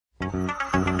Hello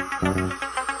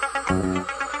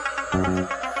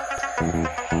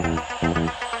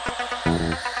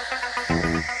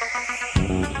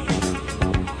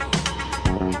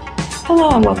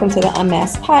and welcome to the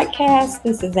Unmasked Podcast.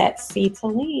 This is at C.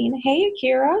 Talene. Hey,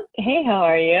 Akira. Hey, how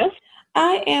are you?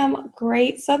 I am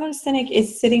great. Southern Cynic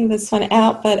is sitting this one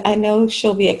out, but I know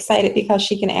she'll be excited because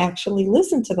she can actually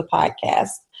listen to the podcast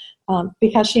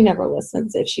because she never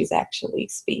listens if she's actually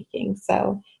speaking.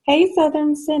 So, hey,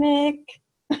 Southern Cynic.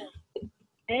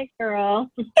 Hey, girl.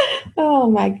 Oh,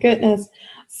 my goodness.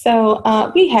 So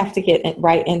we have to get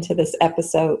right into this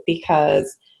episode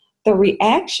because the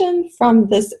reaction from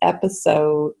this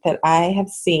episode that I have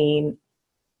seen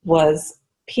was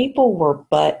people were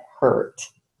butthurt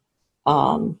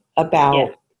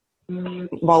about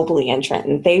Mobley and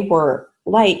Trenton. They were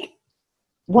like,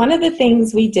 one of the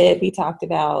things we talked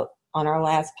about on our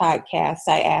last podcast,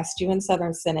 I asked you in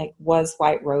Southern Cynic, was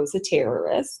White Rose a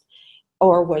terrorist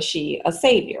or was she a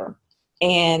savior?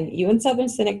 And you and Southern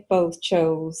Cynic both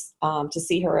chose to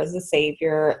see her as a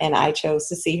savior, and I chose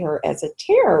to see her as a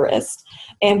terrorist.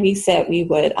 And we said we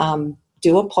would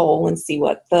do a poll and see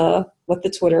what the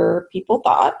Twitter people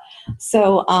thought.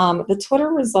 So the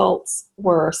Twitter results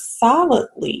were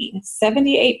solidly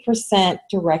 78%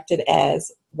 directed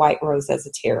as White Rose as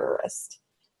a terrorist.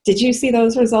 Did you see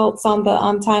those results on the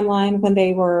timeline when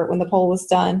the poll was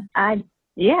done?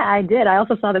 Yeah, I did. I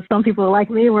also saw that some people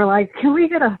like me were like, can we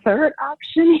get a third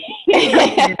option? They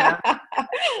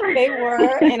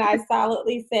were, and I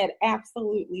solidly said,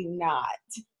 absolutely not.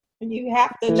 You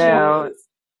have to choose.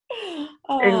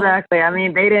 Exactly. I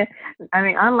mean,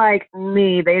 unlike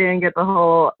me, they didn't get the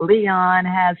whole Leon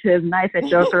has his knife at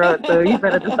your throat, so you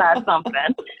better decide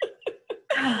something.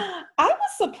 I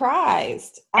was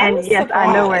surprised. I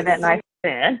know where that knife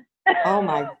is. Oh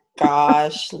my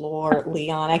gosh, Lord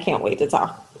Leon. I can't wait to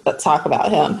talk about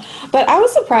him. But I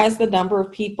was surprised the number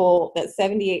of people, that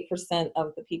 78%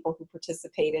 of the people who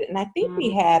participated, and I think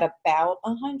we had about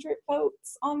 100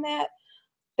 votes on that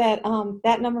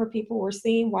number of people were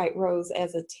seeing White Rose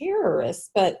as a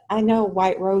terrorist. But I know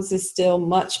White Rose is still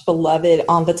much beloved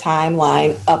on the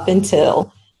timeline up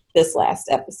until this last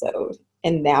episode.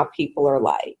 And now people are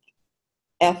like,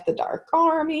 F the Dark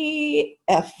Army,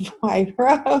 F White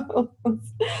Rose.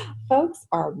 Folks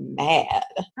are mad.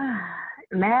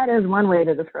 Mad is one way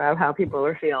to describe how people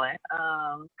are feeling.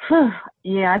 I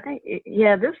think,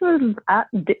 this was,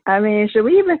 should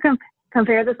we even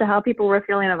compare this to how people were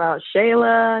feeling about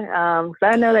Shayla?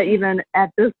 Because I know that even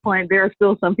at this point, there are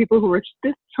still some people who are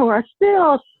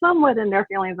still somewhat in their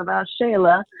feelings about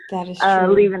Shayla. That is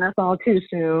true. Leaving us all too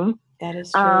soon. That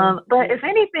is true. But if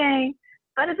anything,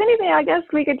 I guess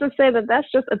we could just say that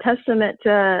that's just a testament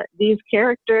to these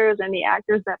characters and the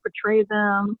actors that portray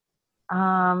them.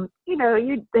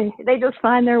 They just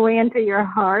find their way into your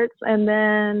hearts, and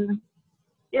then,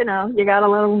 you gotta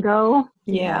let them go.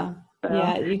 Yeah. So,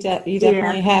 you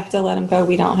definitely have to let them go.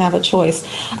 We don't have a choice.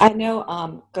 I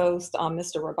know Ghost on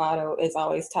Mr. Roboto is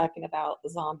always talking about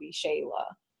zombie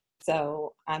Shayla.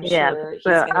 So I'm sure he's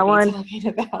going to be talking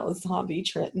about zombie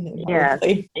Trenton and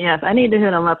Mobley. Yes, I need to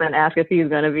hit him up and ask if he has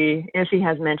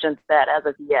mentioned that as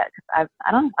of yet.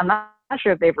 I'm not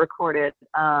sure if they've recorded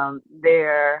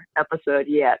their episode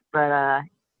yet, but I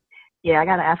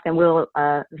got to ask him, will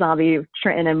zombie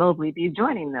Trenton and Mobley be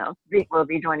joining them? Will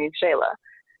be joining Shayla?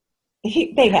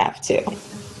 They have to.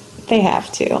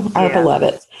 Our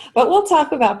beloveds. But we'll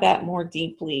talk about that more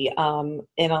deeply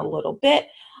in a little bit.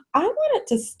 I wanted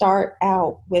to start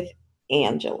out with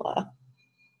Angela.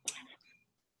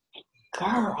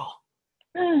 Girl.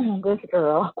 This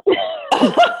girl.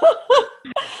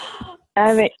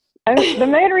 The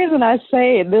main reason I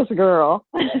say this girl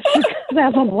is because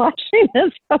as I'm watching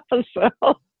this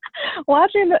episode,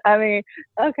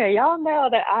 y'all know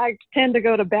that I tend to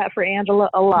go to bat for Angela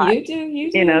a lot. You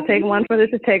do. Take one for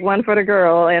the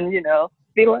girl, and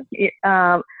be like,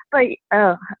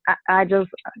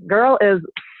 girl is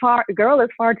far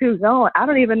too gone. I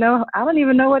don't even know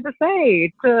what to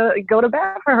say to go to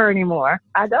bat for her anymore.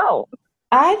 I don't.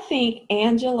 I think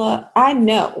Angela had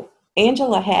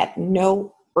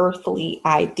no earthly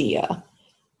idea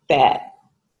that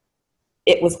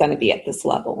it was going to be at this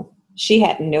level. She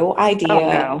had no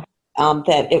idea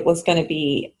that it was going to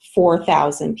be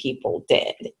 4,000 people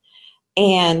dead.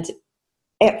 And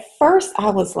at first I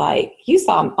was like, you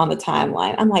saw on the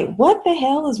timeline, I'm like, what the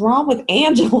hell is wrong with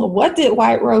Angela? What did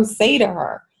White Rose say to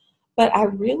her? But I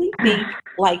really think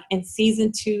like in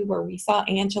season 2 where we saw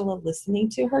Angela listening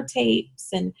to her tapes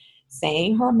and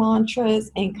saying her mantras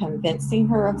and convincing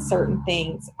her of certain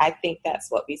things, I think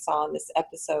that's what we saw in this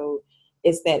episode,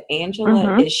 is that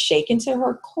Angela is shaken to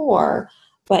her core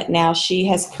but now she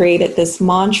has created this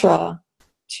mantra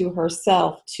to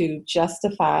herself to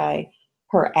justify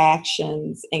her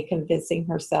actions and convincing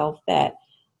herself that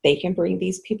they can bring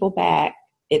these people back.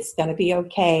 It's going to be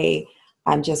okay.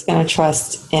 I'm just going to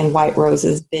trust in White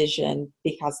Rose's vision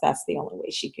because that's the only way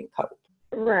she can cope.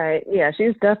 Right. Yeah,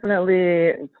 she's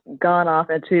definitely gone off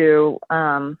into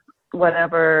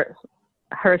whatever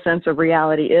her sense of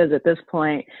reality is at this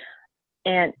point.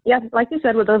 And yeah, like you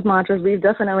said, with those mantras, we've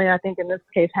definitely, I think in this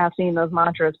case, have seen those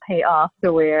mantras pay off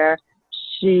to where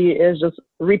she is just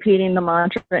repeating the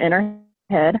mantra in her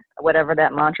head, whatever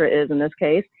that mantra is in this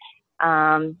case.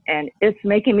 And it's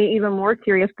making me even more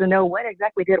curious to know what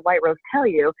exactly did White Rose tell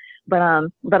you.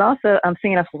 But also I'm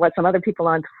seeing what some other people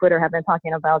on Twitter have been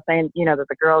talking about, saying, you know, that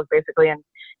the girl is basically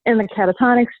in the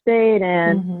catatonic state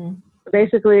and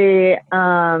basically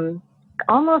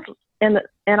almost and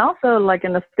also like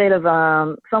in the state of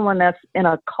someone that's in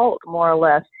a cult, more or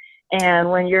less. And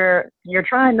when you're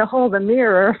trying to hold a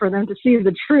mirror for them to see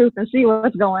the truth and see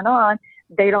what's going on,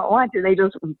 they don't want to.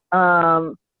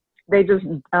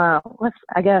 What's,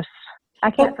 I guess,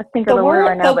 I can't think of the word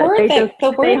right now, but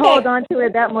they hold on to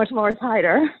it that much more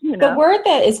tighter. You know? The word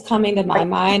that is coming to my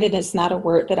mind, and it's not a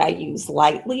word that I use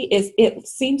lightly, is it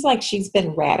seems like she's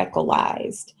been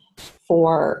radicalized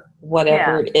for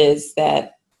whatever it is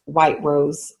that White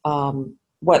Rose,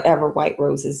 whatever White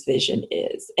Rose's vision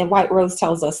is. And White Rose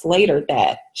tells us later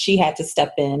that she had to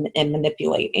step in and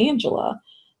manipulate Angela.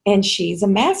 And she's a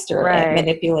master at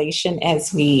manipulation,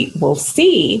 as we will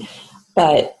see.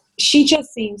 But she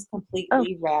just seems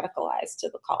completely radicalized to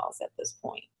the cause at this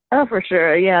point. Oh, for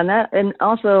sure. Yeah. And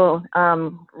also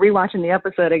rewatching the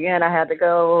episode again, I had to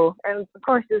go and of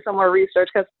course do some more research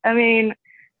because, I mean,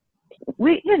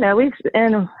 we've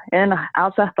in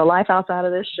outside the life outside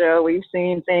of this show, we've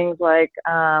seen things like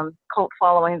cult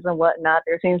followings and whatnot.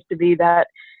 There seems to be that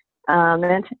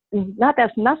not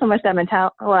so much that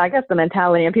mentality. Well, I guess the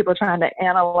mentality and people trying to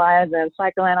analyze and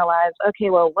psychoanalyze. Okay,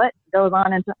 well, what goes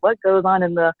on in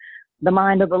the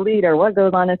mind of a leader? What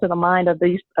goes on into the mind of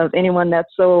anyone that's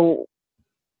so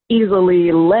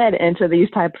easily led into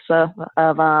these types of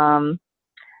setups,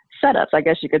 I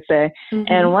guess you could say.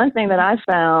 And one thing that I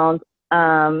found,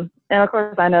 and of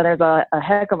course I know there's a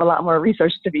heck of a lot more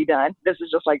research to be done. This is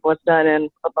just like what's done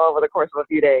over the course of a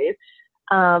few days.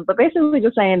 But basically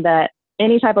just saying that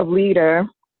any type of leader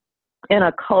in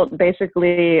a cult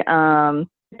basically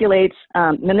manipulates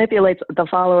the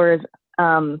followers'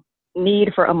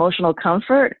 need for emotional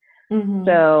comfort.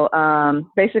 So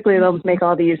basically they'll make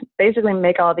all these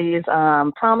promises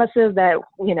that,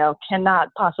 you know, cannot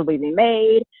possibly be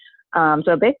made.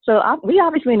 We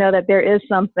obviously know that there is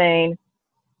something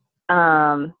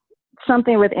there's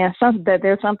something with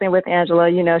Angela.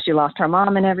 You know, she lost her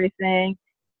mom and everything.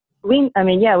 We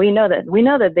know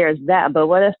that there's that, but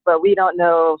we don't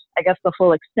know, I guess, the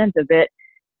full extent of it.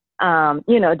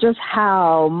 You know, just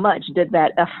how much did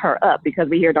that F her up? Because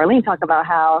we hear Darlene talk about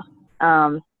how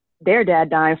their dad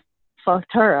dying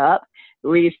fucked her up.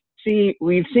 We've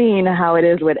seen how it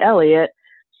is with Elliot.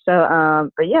 So,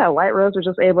 but yeah, White Rose was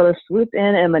just able to swoop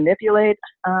in and manipulate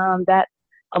that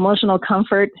emotional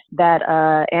comfort that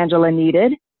Angela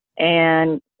needed,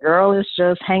 and girl is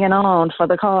just hanging on for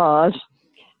the cause.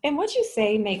 And what you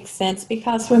say makes sense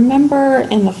because remember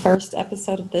in the first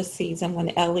episode of this season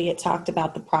when Elliot talked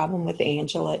about the problem with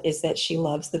Angela is that she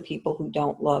loves the people who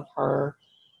don't love her,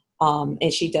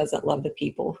 and she doesn't love the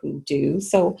people who do.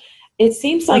 So it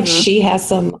seems like she has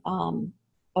some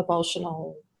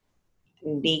emotional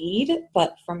need,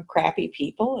 but from crappy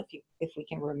people, if we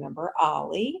can remember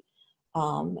Ollie,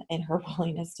 and her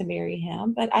willingness to marry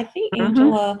him. But I think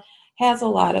Angela has a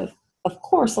lot of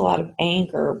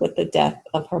anger with the death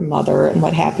of her mother and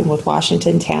what happened with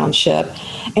Washington Township.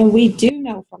 And we do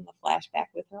know from the flashback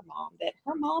with her mom that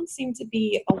her mom seemed to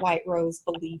be a White Rose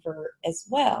believer as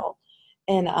well.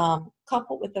 And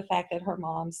coupled with the fact that her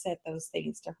mom said those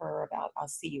things to her about, I'll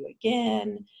see you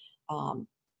again,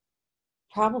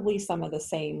 probably some of the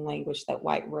same language that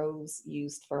White Rose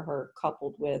used for her,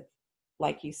 coupled with,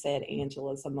 like you said,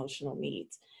 Angela's emotional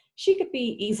needs. She could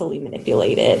be easily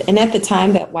manipulated. And at the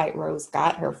time that White Rose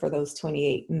got her for those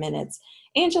 28 minutes,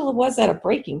 Angela was at a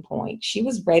breaking point. She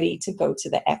was ready to go to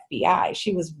the FBI.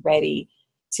 She was ready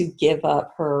to give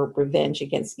up her revenge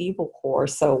against Evil Corps.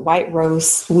 So White Rose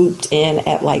swooped in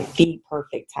at like the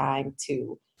perfect time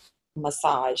to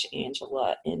massage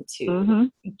Angela into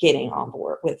getting on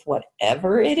board with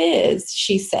whatever it is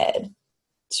she said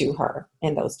to her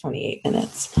in those 28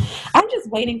 minutes. I'm just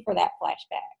waiting for that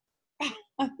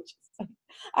flashback.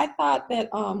 I thought that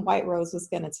White Rose was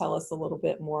going to tell us a little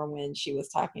bit more when she was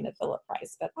talking to Philip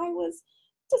Price, but I was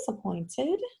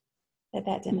disappointed.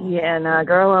 that did not Yeah, no, happen.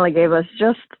 girl only gave us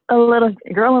just a little.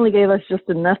 Girl only gave us just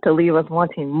enough to leave us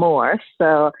wanting more.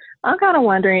 So I'm kind of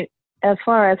wondering, as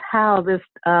far as how this,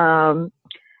 how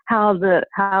the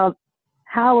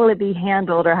how will it be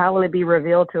handled, or how will it be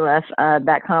revealed to us,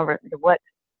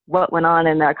 what went on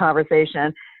in that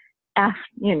conversation, after,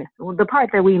 the part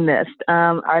that we missed.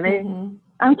 Are they? Mm-hmm.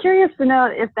 I'm curious to know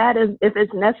if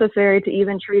it's necessary to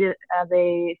even treat it as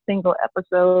a single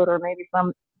episode, or maybe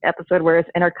some episode where it's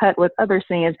intercut with other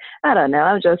scenes. I don't know.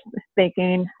 I'm just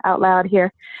thinking out loud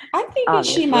here. Obviously,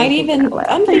 thinking out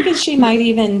I'm loud. thinking she might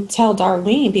even tell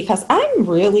Darlene, because I'm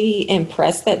really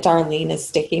impressed that Darlene is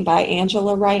sticking by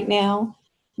Angela right now,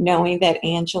 knowing that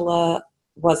Angela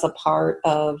was a part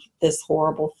of this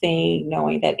horrible thing,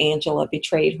 knowing that Angela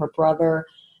betrayed her brother.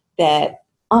 That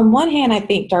on one hand, I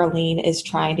think Darlene is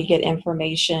trying to get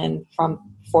information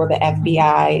for the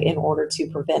FBI in order to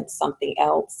prevent something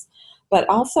else. But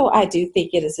also, I do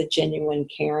think it is a genuine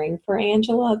caring for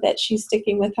Angela that she's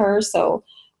sticking with her. So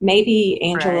maybe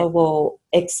Angela Right. will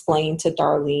explain to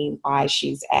Darlene why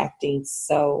she's acting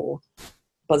so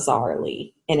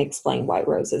bizarrely and explain White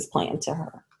Rose's plan to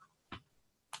her.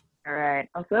 All right.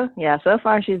 Also, yeah. So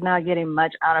far, she's not getting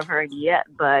much out of her yet,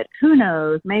 but who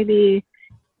knows? Maybe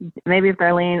if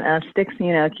Darlene sticks,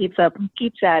 keeps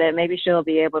at it, maybe she'll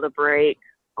be able to break,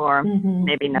 or Mm-hmm.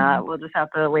 maybe not. We'll just have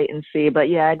to wait and see. But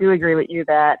yeah, I do agree with you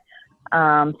that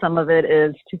some of it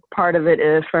is, part of it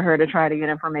is for her to try to get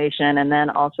information, and then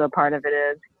also part of it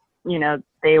is,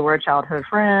 they were childhood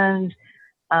friends,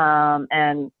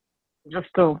 and just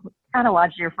to kind of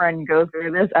watch your friend go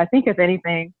through this. I think if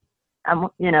anything,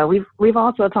 we've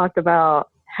also talked about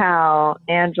how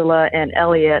Angela and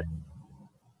Elliot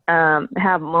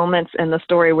have moments in the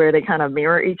story where they kind of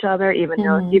mirror each other,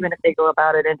 Mm-hmm. even if they go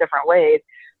about it in different ways.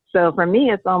 So for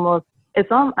me,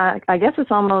 I guess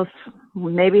it's almost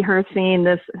maybe her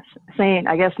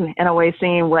I guess in a way,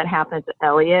 seeing what happened to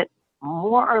Elliot,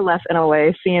 more or less in a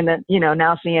way, seeing that,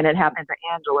 now seeing it happen to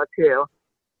Angela too.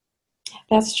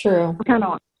 That's true. Kind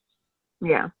of,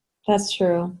 yeah. That's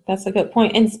true. That's a good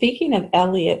point. And speaking of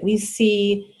Elliot, we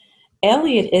see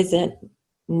Elliot isn't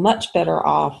much better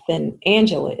off than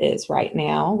Angela is right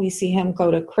now. We see him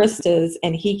go to Krista's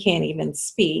and he can't even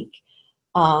speak,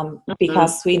 Mhm.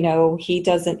 because we know he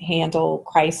doesn't handle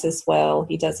crisis well.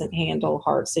 He doesn't handle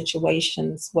hard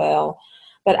situations well.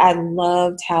 But I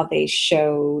loved how they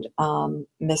showed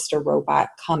Mr. Robot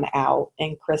come out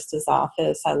in Krista's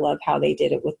office. I love how they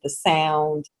did it with the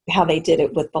sound, how they did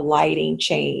it with the lighting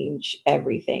change,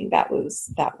 everything. That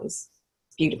was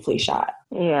beautifully shot.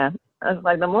 Yeah. It's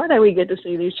like the more that we get to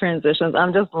see these transitions,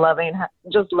 I'm just loving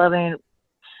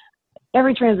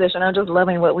every transition. I'm just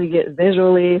loving what we get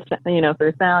visually,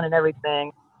 through sound and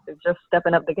everything. It's just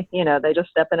stepping up they just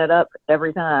stepping it up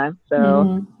every time. So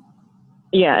Mm-hmm.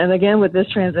 yeah, and again with this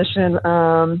transition,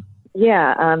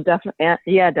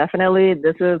 definitely,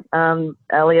 this is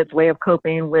Elliot's way of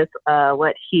coping with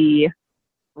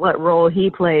what role he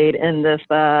played in this.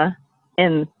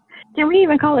 In Can we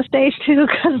even call it stage two?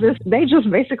 Because they just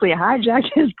basically hijacked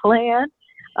his plan.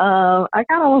 I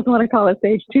kind of almost want to call it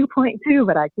stage 2.2,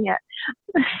 but I can't.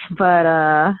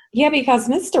 But Yeah, because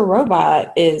Mr.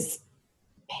 Robot is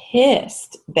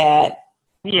pissed that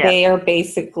yeah, they are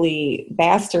basically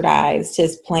bastardized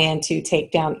his plan to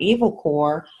take down Evil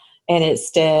Core, and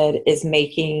instead is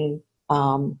making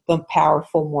the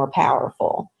powerful more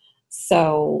powerful.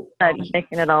 So,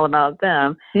 making it all about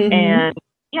them. mhm. And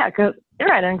yeah, because you're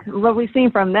right. And what we've seen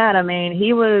from that, I mean, he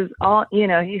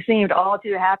seemed all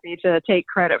too happy to take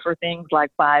credit for things like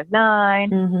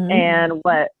 5'9" Mhm. and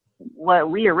what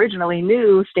we originally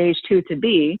knew stage two to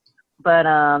be. But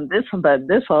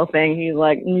this whole thing, he's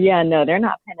like, yeah, no, they're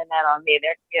not pinning that on me.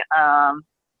 They're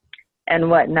and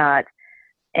whatnot.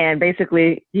 And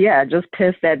basically, yeah, just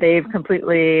pissed that they've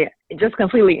completely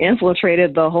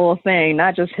infiltrated the whole thing,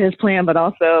 not just his plan, but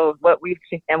also what we've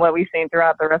seen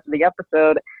throughout the rest of the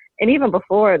episode, and even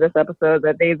before this episode,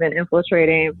 that they've been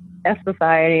infiltrating F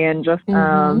Society and just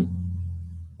Mhm.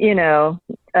 you know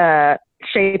uh,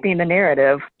 shaping the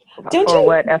narrative Don't for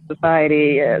what you? F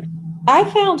Society is. I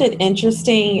found it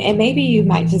interesting, and maybe you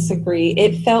might disagree.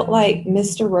 It felt like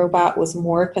Mr. Robot was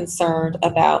more concerned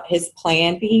about his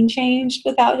plan being changed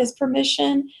without his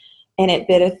permission and it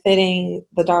benefiting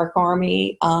the Dark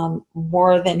Army,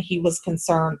 more than he was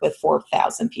concerned with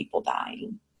 4,000 people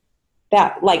dying.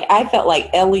 That, like, I felt like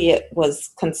Elliot was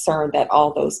concerned that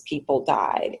all those people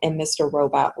died, and Mr.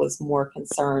 Robot was more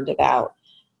concerned about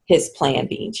his plan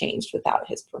being changed without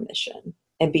his permission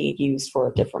and being used for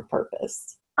a different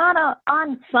purpose.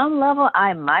 On some level,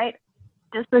 I might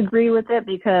disagree with it,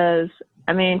 because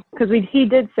I mean, because he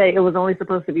did say it was only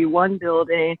supposed to be one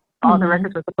building, all the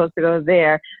records were supposed to go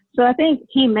there. So I think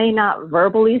he may not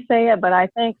verbally say it, but I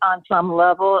think on some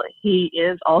level he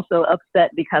is also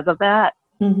upset because of that.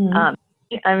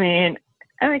 I mean,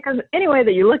 because any way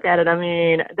that you look at it, I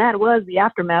mean, that was the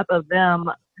aftermath of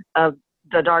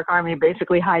the Dark Army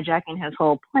basically hijacking his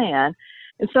whole plan.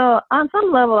 And so on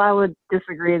some level, I would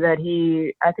disagree that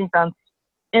I think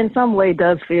in some way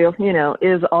does feel,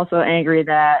 is also angry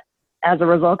that as a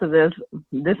result of this,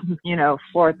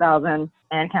 4,000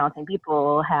 and counting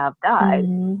people have died.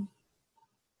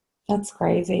 That's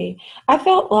crazy. I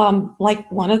felt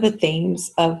like one of the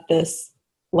themes of this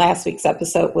last week's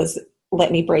episode was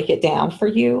let me break it down for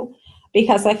you,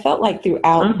 because I felt like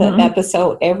throughout the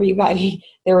episode,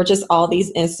 there were just all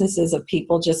these instances of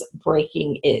people just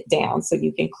breaking it down so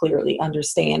you can clearly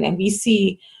understand. And we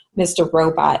see Mr.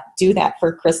 Robot do that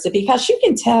for Krista, because you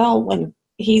can tell when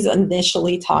he's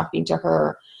initially talking to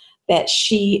her that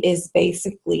she is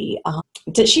basically,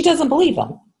 she doesn't believe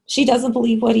him. She doesn't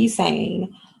believe what he's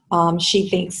saying. She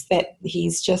thinks that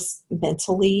he's just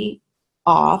mentally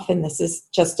off and this is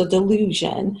just a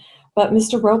delusion. But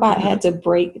Mr. Robot had to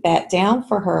break that down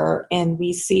for her, and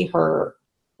we see her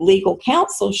legal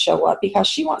counsel show up because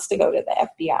she wants to go to the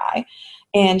FBI,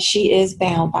 and she is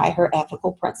bound by her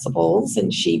ethical principles,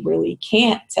 and she really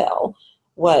can't tell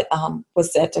what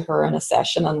was said to her in a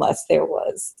session unless there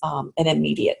was an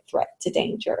immediate threat to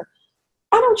danger.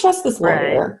 I don't trust this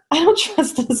lawyer. Right. I don't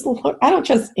trust this lawyer. I don't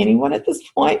trust anyone at this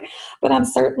point, but I'm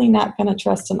certainly not going to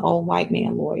trust an old white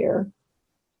man lawyer.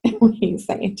 What he's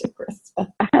saying to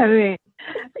Krista. I mean,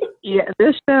 yeah,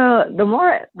 this show, the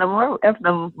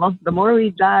more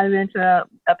we dive into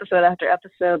episode after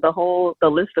episode, the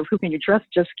list of who can you trust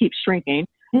just keeps shrinking.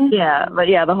 Yeah, but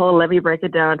yeah, the whole let me break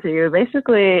it down to you.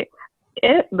 Basically,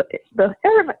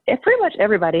 pretty much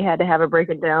everybody had to have it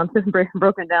broken down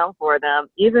for them.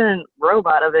 Even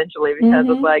Robot eventually, because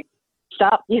it's like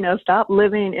stop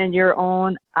living in your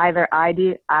own either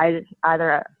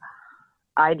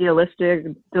idealistic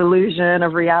delusion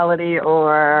of reality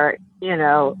or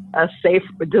a safe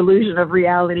delusion of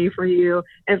reality for you.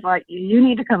 It's like you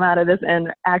need to come out of this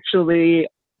and actually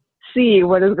see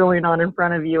what is going on in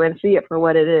front of you and see it for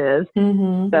what it is.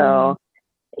 So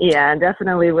yeah, and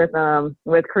definitely with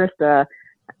Krista,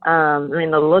 I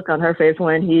mean, the look on her face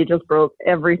when he just broke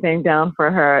everything down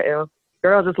for her,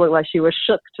 girl just looked like she was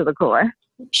shook to the core.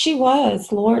 She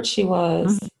was, Lord, she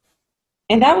was.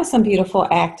 And that was some beautiful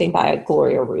acting by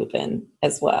Gloria Reuben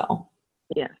as well.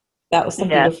 Yeah. That was some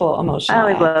beautiful emotional I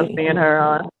always love seeing her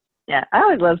on. Yeah, I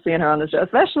always love seeing her on the show,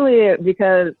 especially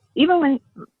because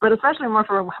especially more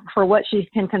for what she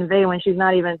can convey when she's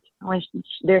not even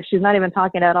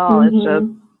talking at all. It's just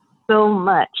so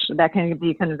much that can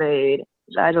be conveyed.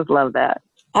 I just love that.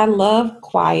 I love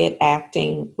quiet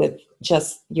acting with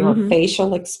just your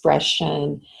facial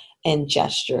expression and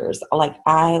gestures. Like,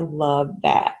 I love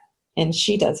that. And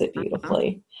she does it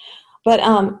beautifully. But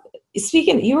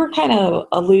you were kind of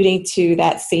alluding to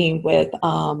that scene with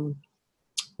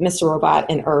Mr. Robot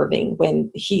and Irving when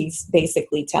he's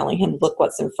basically telling him, look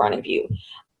what's in front of you.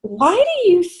 Why do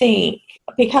you think,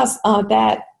 because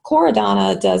that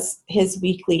Corradonna does his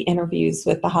weekly interviews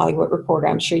with The Hollywood Reporter,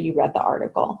 I'm sure you read the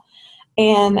article,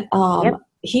 and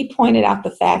he pointed out the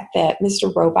fact that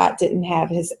Mr. Robot didn't have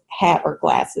his hat or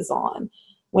glasses on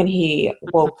when he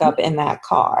woke up in that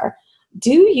car.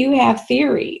 Do you have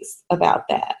theories about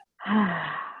that?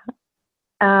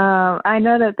 I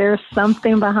know that there's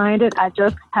something behind it. I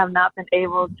just have not been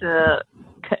able to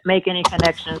make any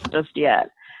connections just yet.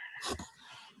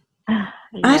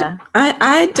 Yeah.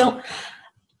 I don't.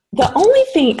 The only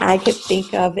thing I could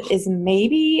think of is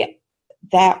maybe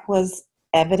that was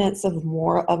evidence of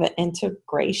more of an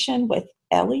integration with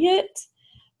Elliot,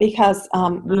 because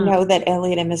we know that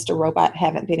Elliot and Mr. Robot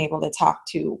haven't been able to talk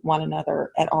to one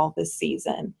another at all this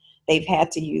season. They've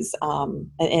had to use an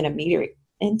intermediary.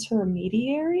 I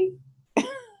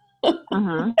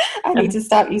need to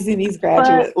stop using these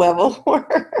graduate level words.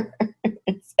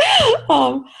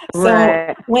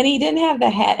 When he didn't have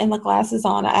the hat and the glasses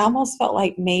on, I almost felt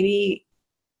like maybe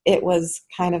it was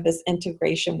kind of this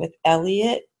integration with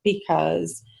Elliot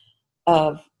because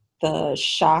of the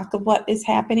shock of what is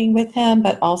happening with him,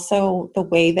 but also the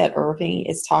way that Irving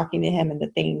is talking to him and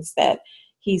the things that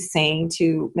he's saying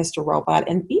to Mr. Robot.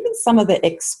 And even some of the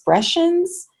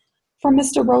expressions from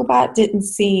Mr. Robot didn't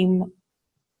seem,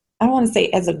 I don't want to say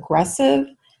as aggressive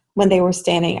when they were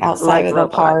standing outside of the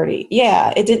party.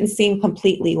 Yeah, it didn't seem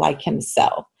completely like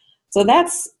himself. So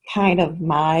that's kind of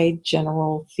my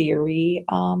general theory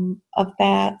of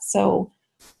that. So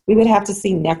we would have to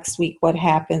see next week what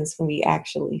happens when we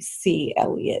actually see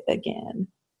Elliot again.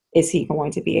 is he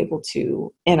going to be able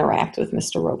to interact with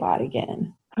Mr. Robot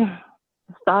again?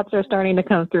 Thoughts are starting to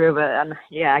come through, but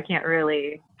yeah, I can't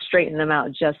really straighten them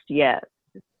out just yet.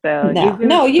 So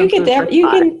you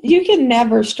can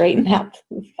never straighten out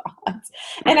the thoughts.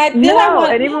 And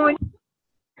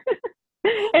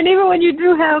even when you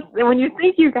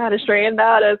think you got it straightened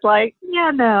out, it's like,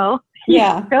 no.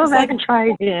 Yeah. Go back and try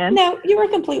again. No, you were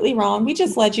completely wrong. We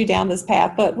just led you down this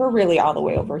path, but we're really all the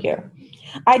way over here.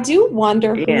 I do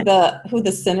wonder who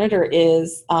the senator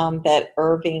is that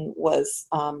Irving was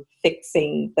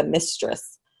fixing the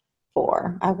mistress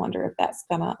for. I wonder if that's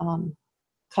gonna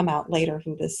come out later,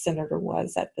 who this senator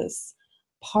was at this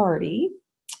party.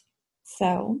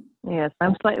 So yes,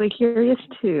 I'm slightly curious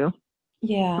too.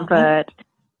 Yeah, but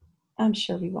I'm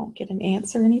sure we won't get an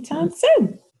answer anytime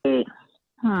soon.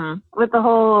 With the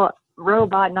whole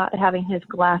robot not having his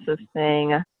glasses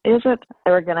thing, is it?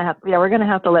 We're gonna have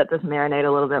to let this marinate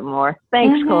a little bit more.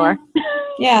 Thanks, Cor.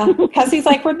 Yeah, because he's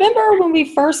like, remember when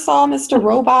we first saw Mr.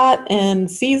 Robot in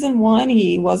season 1,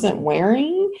 he wasn't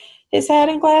wearing his hat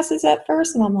and glasses at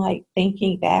first, and I'm like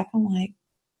thinking back, I'm like,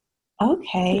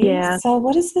 okay, so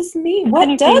what does this mean? What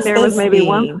does this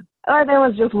mean? There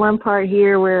was just one part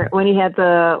here where when he had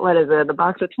the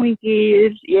box of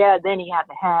Twinkies, then he had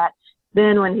the hat.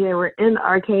 Then when they were in the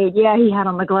arcade, he had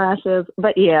on the glasses.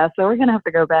 But so we're gonna have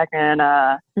to go back and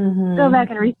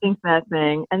rethink that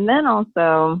thing. And then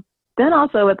also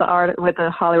with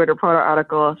the Hollywood Reporter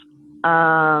articles,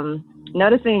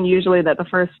 noticing usually that the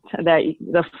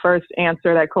first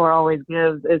answer that Cora always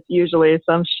gives is usually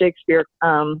some Shakespeare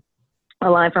a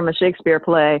line from a Shakespeare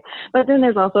play, but then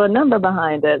there's also a number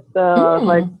behind it. So I was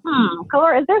like,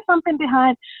 Cora, is there something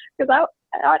behind? Because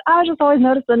I just always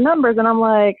notice the numbers, and I'm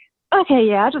like,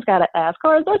 okay, I just gotta ask,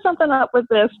 Cora, is there something up with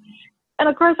this? And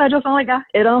of course, I just only got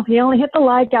it. He only hit the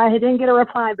like guy. He didn't get a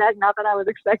reply back. Not that I was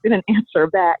expecting an answer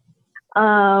back.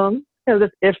 Because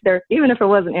even if it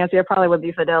wasn't Nancy, it probably would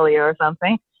be Fidelia or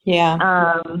something. Yeah.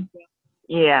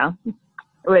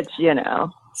 Which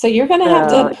So you're going to have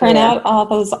to print out all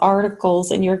those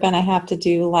articles, and you're going to have to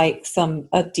do like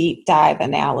a deep dive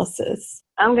analysis.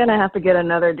 I'm going to have to get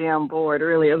another damn board,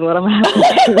 really, is what I'm going to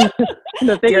have to do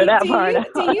to figure that part out.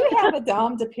 Do you have a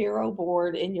Dom DePiro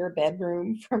board in your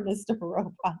bedroom for Mr.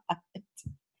 Robot?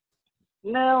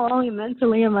 No, only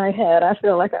mentally in my head. I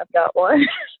feel like I've got one.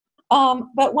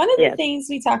 But one of the things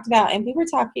we talked about, and we were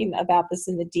talking about this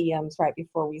in the DMs right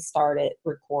before we started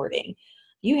recording,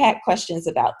 you had questions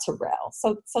about Terrell.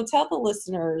 So tell the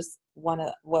listeners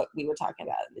what we were talking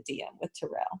about in the DM with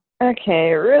Terrell.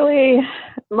 Okay, really,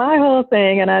 my whole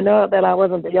thing, and I know that I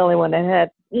wasn't the only one that had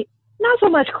not so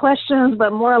much questions,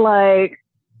 but more like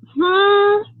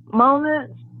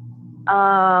moments.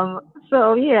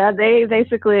 They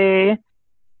basically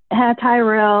had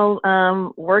Tyrell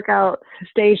work out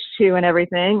stage 2 and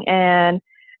everything, and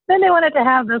then they wanted to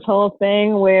have this whole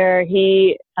thing where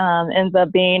he ends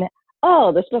up being,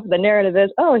 the narrative is,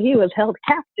 he was held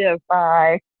captive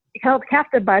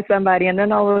by somebody, and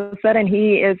then all of a sudden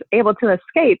he is able to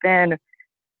escape and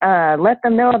let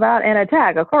them know about an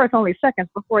attack. Of course, only seconds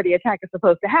before the attack is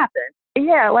supposed to happen.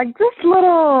 Yeah, like just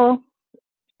little,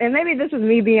 and maybe this is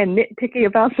me being nitpicky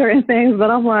about certain things,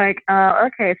 but I'm like,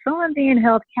 okay, someone being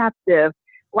held captive.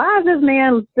 Why is this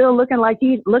man still looking like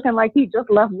he just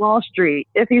left Wall Street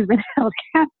if he's been held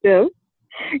captive?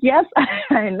 Yes,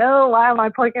 I know. Why am I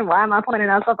pointing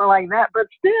out something like that? But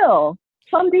still,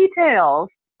 some details.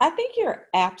 I think you're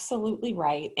absolutely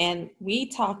right. And we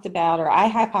talked about, or I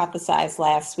hypothesized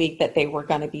last week, that they were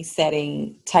going to be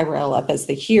setting Tyrell up as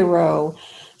the hero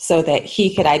so that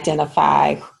he could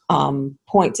identify,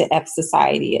 point to F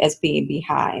Society as being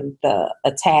behind the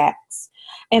attacks.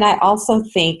 And I also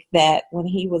think that when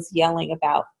he was yelling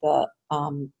about the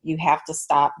you have to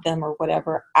stop them or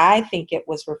whatever, I think it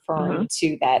was referring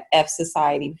to that F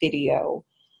Society video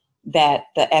that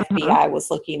the FBI was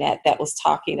looking at that was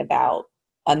talking about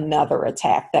another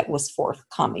attack that was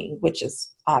forthcoming, which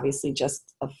is obviously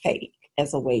just a fake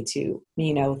as a way to,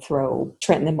 throw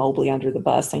Trenton and Mobley under the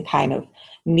bus and kind of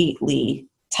neatly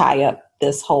tie up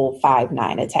this whole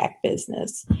 5-9 attack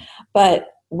business. But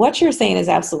what you're saying is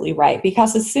absolutely right,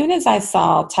 because as soon as I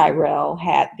saw Tyrell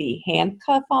had the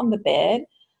handcuff on the bed,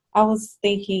 I was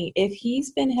thinking, if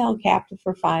he's been held captive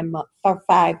for 5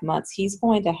 months, he's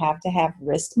going to have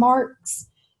wrist marks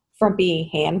from being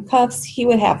handcuffs. He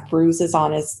would have bruises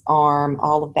on his arm,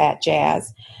 all of that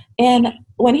jazz. And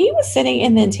when he was sitting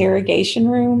in the interrogation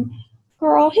room,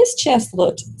 girl, his chest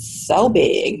looked so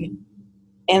big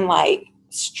and like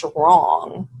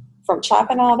strong from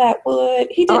chopping all that wood.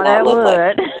 He did not look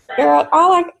like, girl,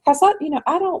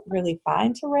 I don't really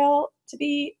find Terrell to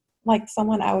be like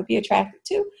someone I would be attracted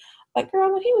to. But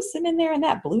girl, when he was sitting in there in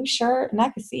that blue shirt and I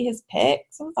could see his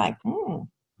pecs, I was like,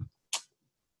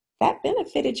 that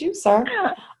benefited you, sir.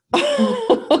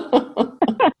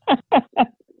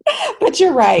 But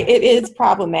you're right. It is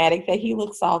problematic that he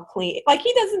looks all clean. Like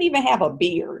he doesn't even have a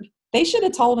beard. They should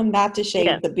have told him not to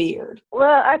shave the beard.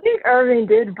 Well, I think Irving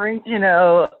did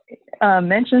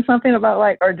mention something about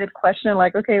like, or did question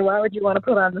like, okay, why would you want to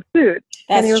put on the suit?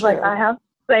 And he was true. like, I have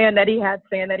saying that he had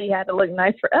to look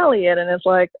nice for Elliot. And it's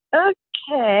like,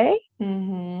 okay,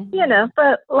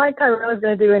 but like Tyrell is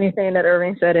going to do anything that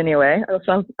Irving said anyway.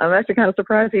 So I'm actually kind of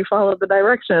surprised he followed the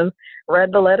directions,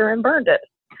 read the letter and burned it.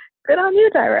 Good on you,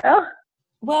 Tyrell.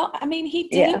 Well, I mean, he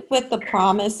did it with the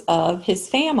promise of his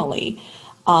family.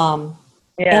 And,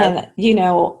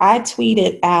 I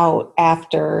tweeted out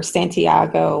after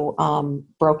Santiago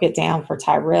broke it down for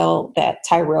Tyrell that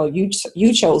Tyrell,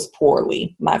 you chose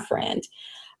poorly, my friend,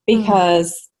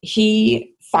 because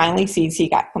he finally sees he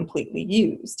got completely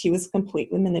used. He was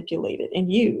completely manipulated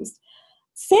and used.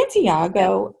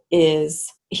 Santiago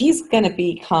he's going to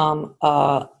become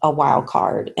a wild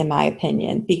card, in my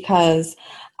opinion, because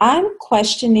I'm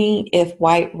questioning if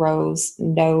White Rose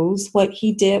knows what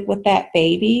he did with that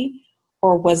baby,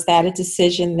 or was that a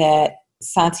decision that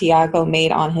Santiago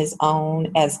made on his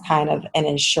own as kind of an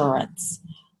insurance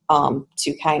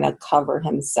to kind of cover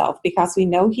himself? Because we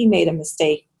know he made a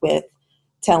mistake with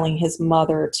telling his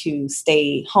mother to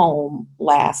stay home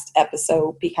last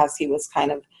episode because he was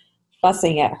kind of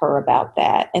fussing at her about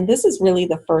that. And this is really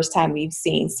the first time we've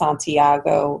seen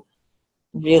Santiago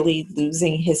really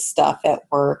losing his stuff at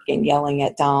work and yelling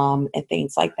at Dom and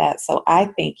things like that. So I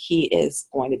think he is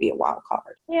going to be a wild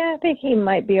card. Yeah, I think he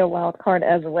might be a wild card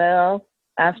as well.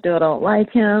 I still don't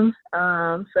like him.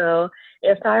 So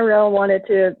if Tyrell wanted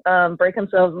to break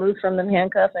himself loose from them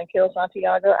handcuffs and kill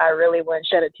Santiago, I really wouldn't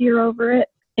shed a tear over it.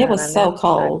 It was so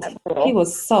cold. He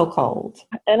was so cold.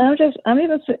 And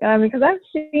because I've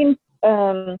seen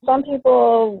some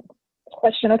people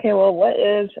question, okay, well, what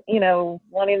is,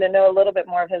 wanting to know a little bit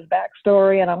more of his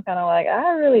backstory. And I'm kind of like,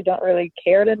 I really don't really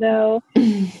care to know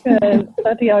because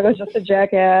Santiago's just a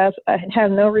jackass. I have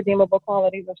no redeemable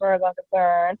qualities as far as I'm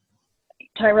concerned.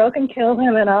 Tyrell can kill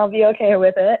him and I'll be okay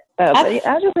with it. But I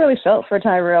just really felt for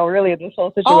Tyrell, really, this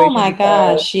whole situation. Oh my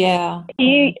gosh, yeah.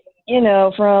 He,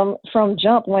 from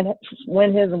jump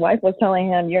when his wife was telling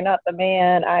him, you're not the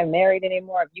man I'm married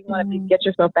anymore. If you want to get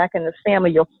yourself back in this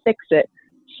family, you'll fix it.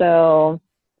 So,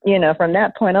 from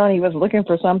that point on, he was looking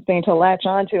for something to latch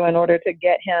onto in order to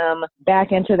get him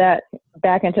back into that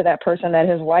person that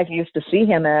his wife used to see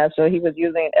him as. So he was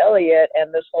using Elliot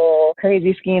and this whole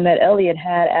crazy scheme that Elliot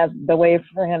had as the way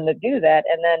for him to do that.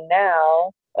 And then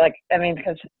now,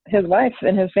 because his wife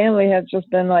and his family has just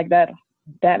been like that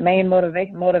main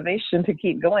motivation to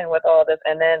keep going with all this.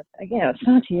 And then again,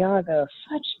 Santiago,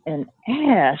 such an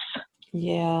ass.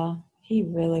 Yeah, he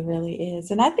really, really is.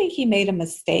 And I think he made a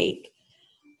mistake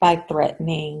by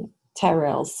threatening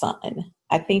Tyrell's son.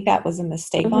 I think that was a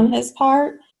mistake on his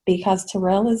part because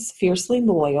Tyrell is fiercely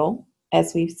loyal,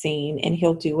 as we've seen, and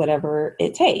he'll do whatever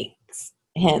it takes,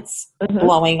 hence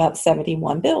blowing up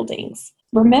 71 buildings.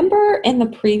 Remember in the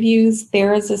previews,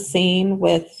 there is a scene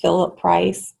with Philip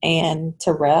Price and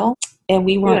Tyrell, and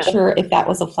we weren't sure if that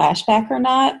was a flashback or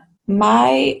not.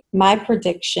 My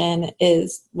prediction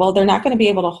is, well, they're not going to be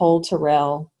able to hold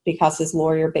Tyrell because his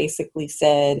lawyer basically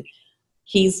said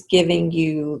he's giving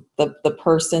you the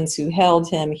persons who held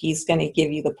him. He's going to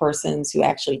give you the persons who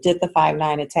actually did the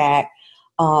 5-9 attack,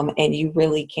 and you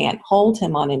really can't hold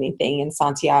him on anything. And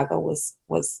Santiago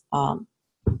was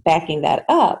backing that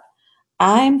up.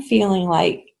 I'm feeling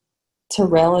like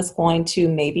Tyrell is going to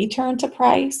maybe turn to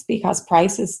Price because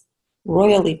Price is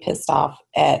royally pissed off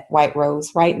at White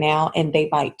Rose right now, and they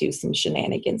might do some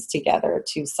shenanigans together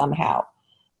to somehow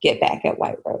get back at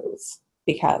White Rose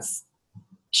because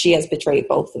she has betrayed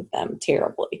both of them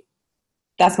terribly.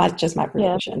 That's just my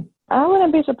prediction. I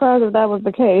wouldn't be surprised if that was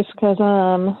the case because,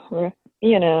 I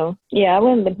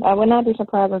would not be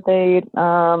surprised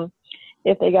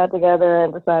if they got together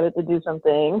and decided to do some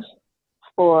things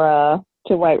to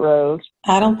White Rose.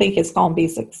 I don't think it's going to be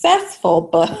successful,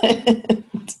 but I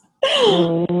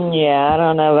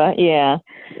don't know. I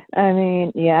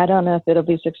don't know if it'll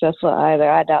be successful either.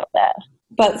 I doubt that.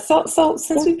 But so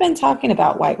since we've been talking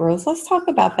about White Rose, let's talk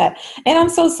about that. And I'm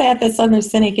so sad that Southern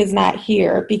Cynic is not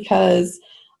here because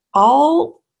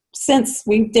since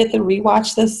we did the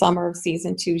rewatch this summer of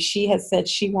season 2, she has said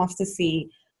she wants to see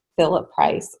Philip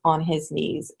Price on his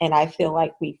knees. And I feel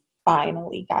like we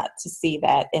finally got to see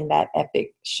that in that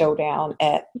epic showdown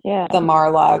at the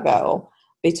Mar-a-Lago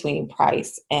between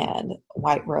Price and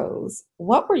White Rose.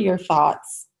 What were your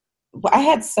thoughts I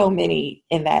had so many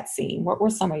in that scene. What were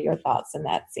some of your thoughts in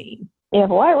that scene? If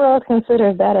White Rose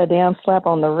considers that a damn slap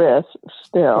on the wrist,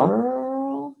 still.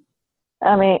 Girl.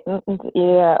 I mean,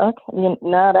 yeah, okay.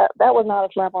 No, that was not a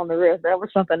slap on the wrist. That was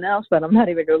something else that I'm not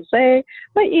even going to say.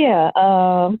 But yeah,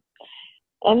 and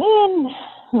then,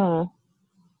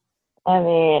 I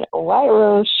mean, White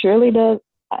Rose surely does.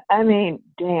 I mean,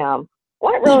 damn.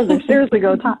 White Rose is seriously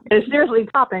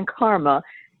topping Karma.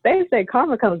 They say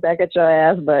Karma comes back at your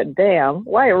ass, but damn,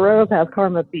 White Rose has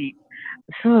Karma beat.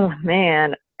 Oh,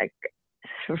 man.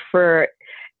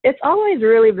 It's always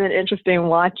really been interesting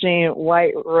watching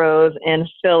White Rose and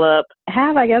Philip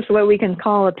have, I guess, what we can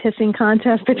call a pissing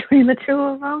contest between the two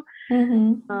of them.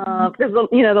 Because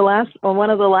one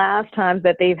of the last times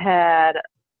that they've had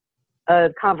a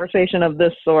conversation of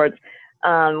this sort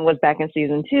was back in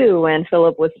season 2 when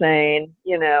Philip was saying,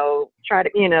 try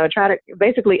to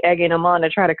basically egging him on to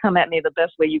try to come at me the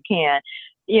best way you can.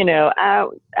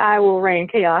 I will reign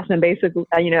chaos, and basically,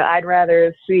 I'd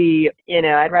rather see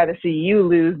you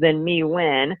lose than me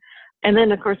win. And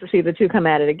then, of course, to see the two come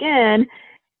at it again,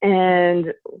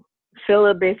 and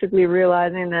Philip basically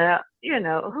realizing that,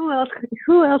 who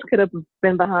else could have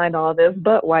been behind all this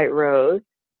but White Rose,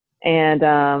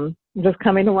 and just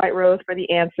coming to White Rose for the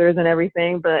answers and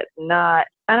everything, but not.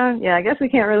 I guess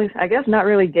not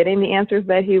really getting the answers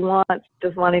that he wants,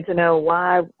 just wanting to know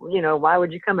why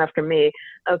would you come after me?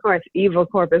 Of course, Evil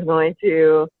Corp is going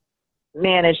to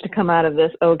manage to come out of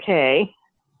this okay,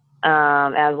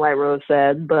 as White Rose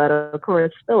said, but of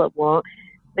course, Philip won't.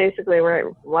 Basically,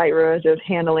 White Rose just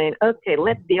handling, okay,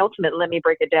 let me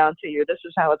break it down to you. This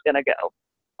is how it's going to go.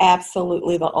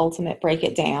 Absolutely, the ultimate break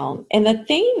it down. And the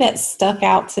thing that stuck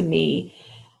out to me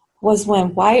was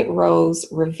when White Rose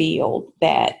revealed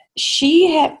that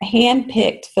she had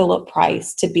handpicked Philip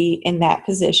Price to be in that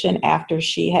position after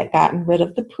she had gotten rid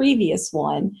of the previous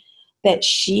one, that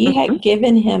she had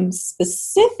given him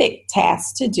specific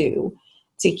tasks to do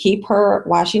to keep her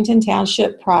Washington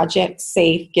Township project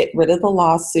safe, get rid of the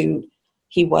lawsuit.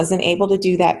 He wasn't able to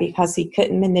do that because he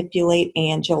couldn't manipulate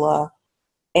Angela,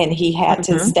 and he had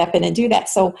to step in and do that.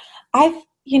 So I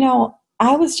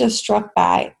was just struck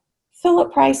by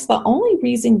Philip Price. The only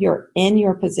reason you're in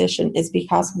your position is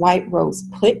because White Rose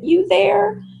put you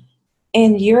there,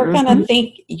 and you're going to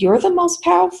think you're the most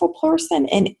powerful person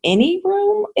in any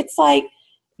room. It's like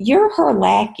you're her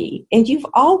lackey, and you've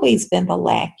always been the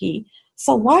lackey.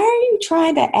 So why are you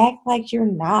trying to act like you're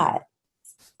not?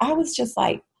 I was just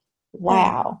like,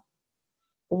 wow.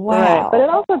 Right, but it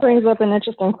also brings up an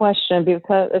interesting question,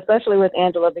 because, especially with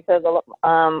Angela, because a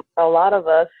lot of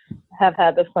us have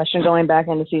had this question going back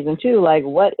into season 2, like,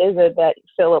 what is it that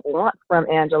Philip wants from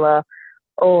Angela,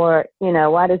 or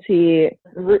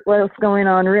what's going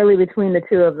on really between the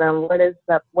two of them? What is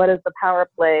the power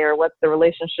play, or what's the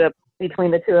relationship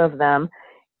between the two of them?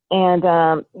 And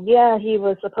he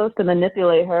was supposed to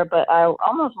manipulate her, but I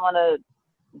almost want to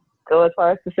go as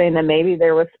far as to saying that maybe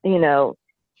there was,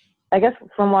 I guess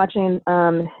from watching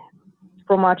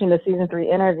the season 3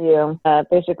 interview,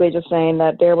 basically just saying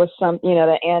that there was some,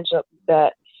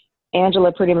 that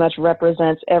Angela pretty much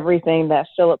represents everything that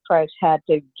Philip Price had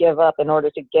to give up in order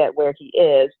to get where he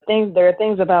is. There are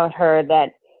things about her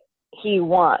that he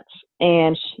wants,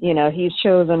 and he's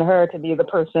chosen her to be the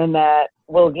person that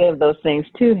will give those things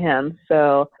to him.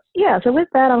 So with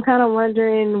that, I'm kind of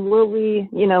wondering, will we,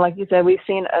 like you said, we've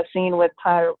seen a scene with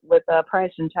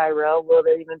Price and Tyrell. Will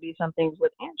there even be some things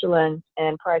with Angela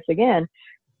and Price again?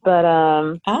 But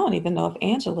I don't even know if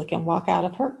Angela can walk out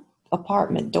of her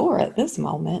apartment door at this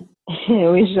moment.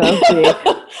 We shall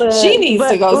see. She needs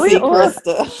to go see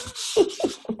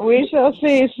Krista. We shall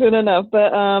see soon enough.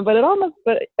 But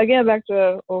again, back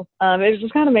to it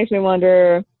just kind of makes me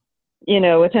wonder,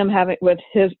 with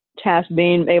his task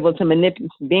being able to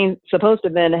being supposed to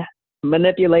then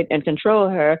manipulate and control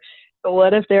her. But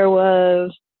what if there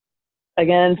was,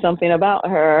 again, something about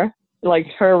her,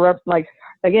 her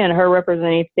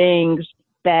representing things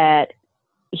that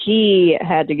he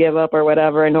had to give up or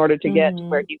whatever in order to get to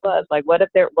where he was? What if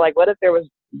it was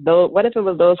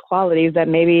those qualities that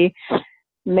maybe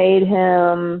made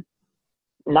him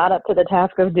not up to the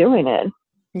task of doing it?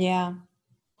 Yeah.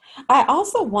 I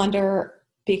also wonder,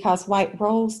 because White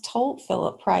Rose told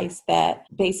Philip Price that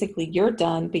basically you're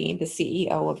done being the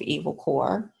CEO of Evil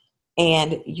Corp,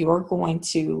 and you're going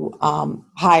to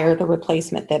hire the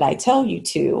replacement that I tell you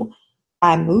to.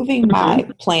 I'm moving my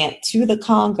plant to the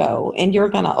Congo, and you're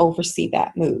going to oversee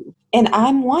that move. And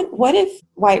what if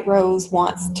White Rose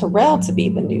wants Terrell to be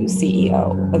the new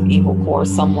CEO of Evil Corp,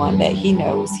 someone that he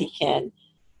knows he can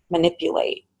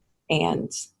manipulate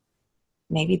and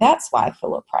maybe that's why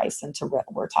Philip Price and Terrell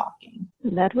were talking.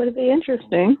 That would be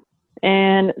interesting.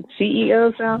 And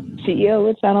CEO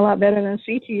would sound a lot better than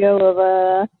CTO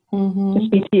of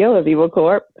CTO of Evil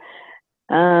Corp.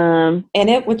 And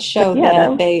it would show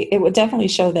it would definitely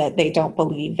show that they don't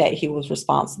believe that he was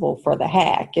responsible for the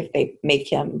hack if they make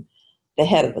him the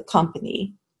head of the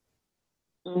company.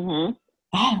 Mm-hmm.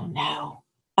 I don't know.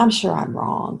 I'm sure I'm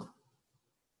wrong.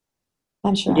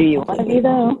 Do you want to be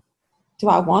though? Do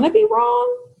I want to be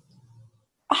wrong?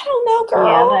 I don't know,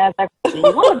 girl. Yeah, do you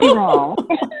want to be wrong?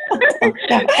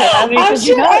 I mean, I'm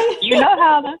sure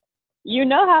you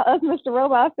know how us Mr.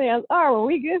 Robot fans are when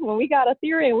we got a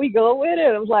theory and we go with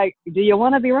it. It's like, do you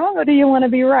want to be wrong or do you want to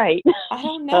be right? I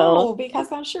don't know,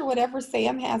 because I'm sure whatever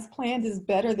Sam has planned is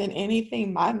better than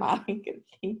anything my mind can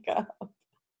think of.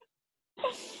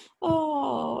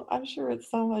 Oh, I'm sure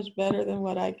it's so much better than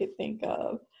what I could think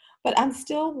of. But I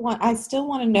still want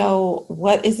to know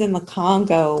what is in the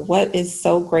Congo. What is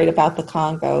so great about the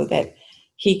Congo that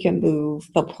he can move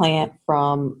the plant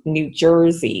from New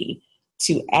Jersey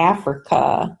to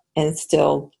Africa and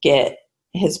still get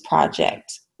his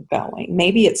project going?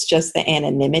 Maybe it's just the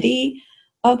anonymity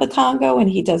of the Congo, and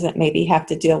he doesn't maybe have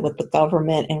to deal with the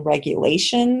government and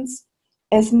regulations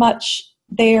as much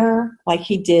there like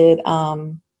he did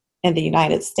in the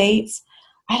United States.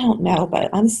 I don't know, but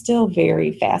I'm still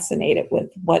very fascinated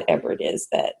with whatever it is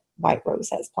that White Rose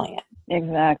has planned.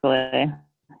 Exactly.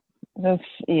 More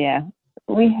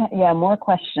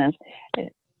questions.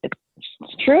 It's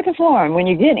true to form. When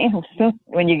you get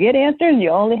answers, you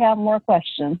only have more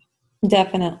questions.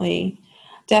 Definitely.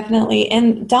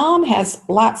 And Dom has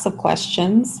lots of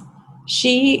questions.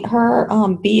 Her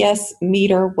BS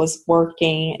meter was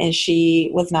working, and she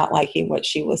was not liking what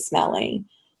she was smelling.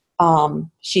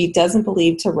 She doesn't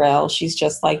believe Terrell. She's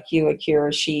just like you,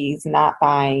 Akira. She's not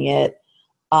buying it.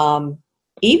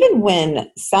 Even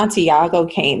when Santiago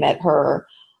came at her,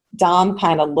 Dom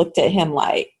kind of looked at him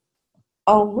like,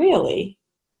 oh, really?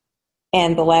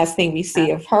 And the last thing we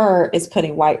see of her is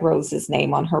putting White Rose's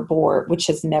name on her board, which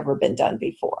has never been done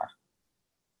before.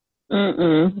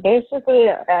 Basically,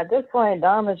 at this point,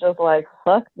 Dom is just like,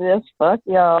 fuck this, fuck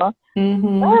y'all.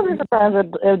 Mm-hmm. I would be surprised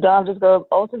if Dom just goes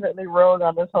ultimately rogue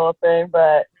on this whole thing.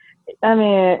 But, I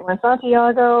mean, when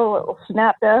Santiago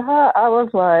snapped at her, I was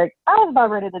about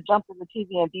ready to jump in the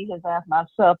TV and beat his ass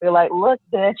myself. Be like, look,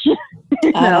 bitch.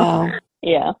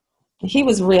 Yeah. He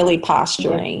was really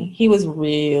posturing. He was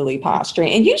really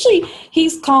posturing. And usually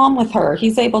he's calm with her.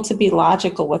 He's able to be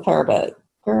logical with her. But,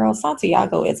 girl,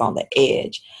 Santiago is on the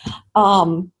edge.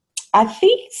 I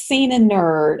think Cena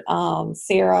Nerd,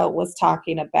 Sarah was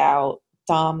talking about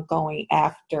Dom going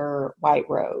after White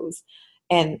Rose.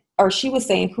 Or she was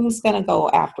saying, who's going to go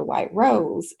after White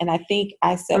Rose? And I think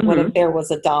I said, what if there was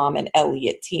a Dom and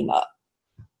Elliot team up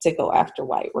to go after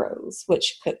White Rose,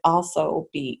 which could also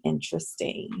be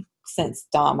interesting since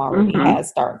Dom already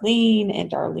has Darlene,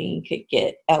 and Darlene could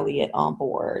get Elliot on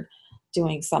board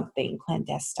doing something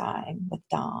clandestine with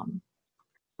Dom.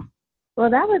 Well,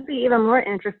 that would be even more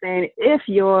interesting if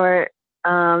your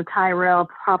Tyrell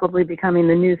probably becoming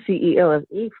the new CEO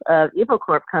of Evil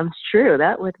Corp comes true.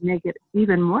 That would make it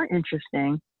even more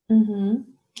interesting. Mm-hmm.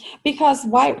 Because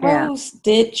White Rose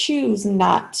did choose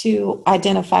not to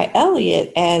identify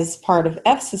Elliot as part of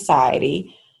F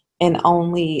Society and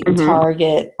only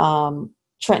target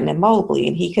Trenton and Mobley,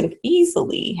 and he could have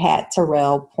easily had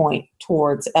Terrell point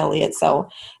towards Elliot. So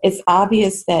it's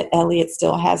obvious that Elliot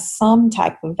still has some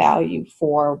type of value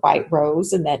for White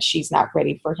Rose, and that she's not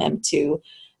ready for him to,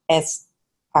 as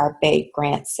our Babe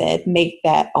Grant said, make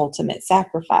that ultimate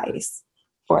sacrifice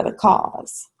for the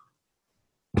cause.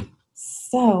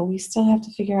 So we still have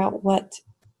to figure out, what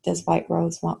does White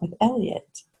Rose want with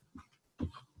Elliot?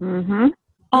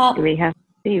 We have to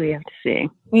see.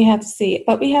 We have to see.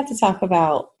 But we have to talk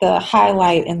about the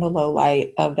highlight and the low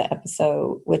light of the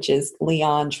episode, which is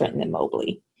Leon, Trenton, and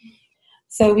Mobley.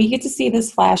 So we get to see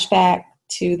this flashback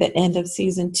to the end of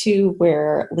season 2,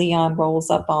 where Leon rolls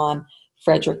up on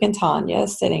Frederick and Tanya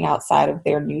sitting outside of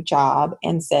their new job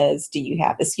and says, do you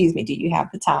have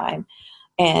the time?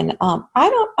 And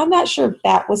I'm not sure if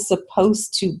that was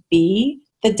supposed to be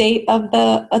the date of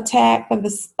the attack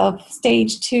of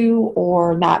stage 2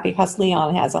 or not, because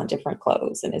Leon has on different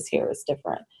clothes and his hair is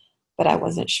different. But I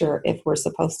wasn't sure if we're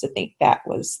supposed to think that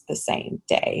was the same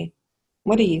day.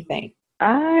 What do you think?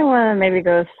 I want to maybe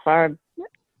go as far.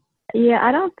 Yeah,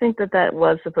 I don't think that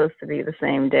was supposed to be the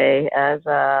same day as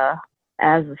the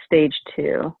stage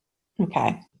 2.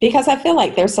 Okay, because I feel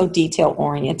like they're so detail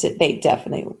oriented. They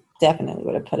definitely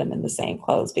would have put him in the same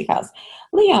clothes, because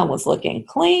Leon was looking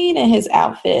clean in his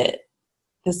outfit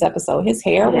this episode. His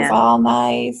hair was all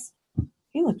nice.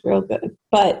 He looked real good.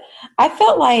 But I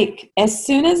felt like as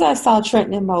soon as I saw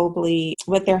Trenton and Mobley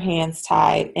with their hands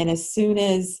tied, and as soon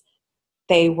as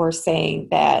they were saying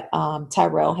that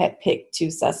Tyrell had picked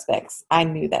two suspects, I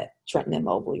knew that Trenton and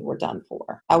Mobley were done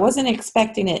for. I wasn't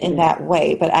expecting it in that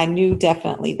way, but I knew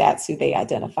definitely that's who they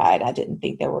identified. I didn't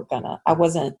think they were I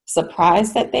wasn't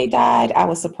surprised that they died. I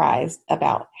was surprised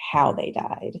about how they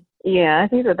died. Yeah, I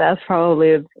think that's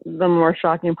probably the more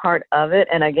shocking part of it.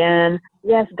 And again,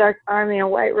 yes, Dark Army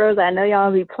and White Rose, I know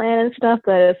y'all be planning stuff,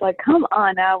 but it's like, come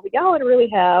on now, y'all would really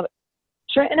have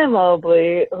Trenton and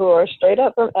Mobley, who are straight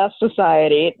up from F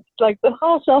Society. Like the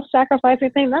whole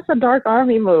self-sacrificing thing, that's a Dark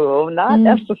Army move, not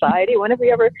F Society. Whenever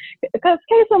you ever, because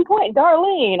case in point,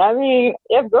 Darlene. I mean,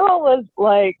 if girl was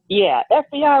like, yeah,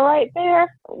 FBI right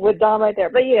there with Dom right there.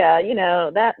 But yeah, you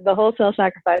know, that the whole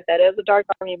self-sacrifice, that is a Dark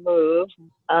Army move.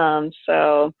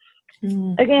 So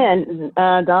again,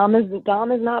 Dom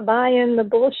is not buying the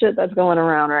bullshit that's going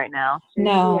around right now.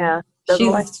 No,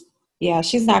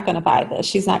 she's not going to buy this.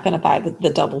 She's not going to buy the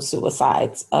double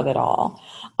suicides of it all.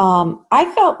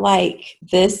 I felt like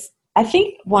I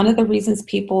think one of the reasons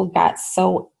people got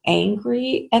so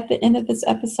angry at the end of this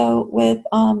episode with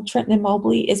Trenton and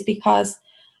Mobley is because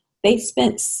they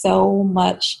spent so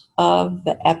much of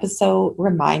the episode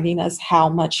reminding us how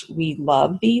much we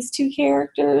love these two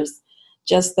characters,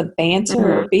 just the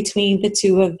banter between the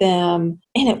two of them.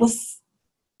 And it was,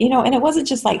 and it wasn't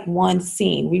just like one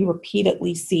scene. We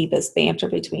repeatedly see this banter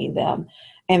between them.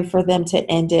 And for them to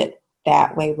end it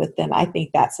that way with them, I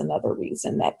think that's another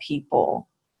reason that people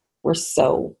were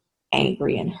so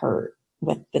angry and hurt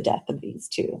with the death of these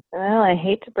two. Well, I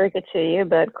hate to break it to you,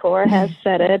 but Cora has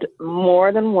said it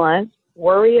more than once.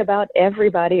 Worry about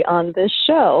everybody on this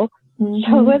show.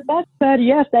 So with that said,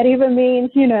 yes, that even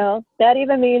means,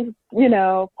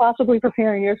 possibly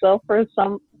preparing yourself for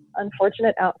some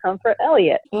unfortunate outcome for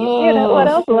Elliot. What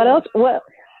else?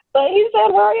 But he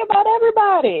said worry about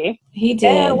everybody. He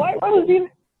did.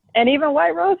 And even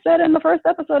White Rose said in the first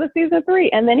episode of season 3,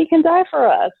 and then he can die for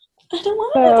us. I don't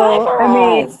want to die for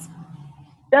us.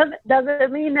 Does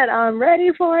it mean that I'm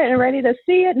ready for it and ready to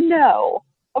see it? No.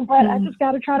 But I just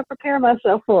got to try to prepare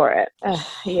myself for it.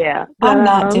 Yeah. I'm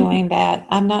not doing that.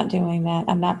 I'm not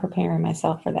preparing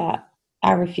myself for that.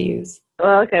 I refuse.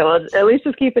 Well, okay. Well, at least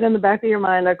just keep it in the back of your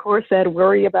mind. Of course, said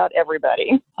worry about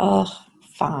everybody. Oh,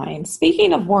 fine.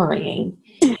 Speaking of worrying,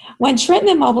 when Trenton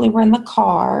and Mobley were in the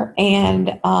car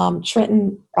and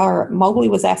Mobley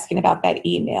was asking about that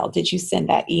email, did you send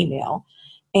that email?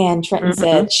 And Trenton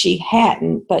said she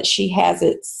hadn't, but she has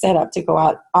it set up to go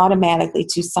out automatically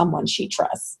to someone she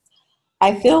trusts.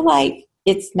 I feel like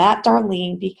it's not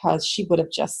Darlene because she would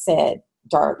have just said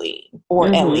Darlene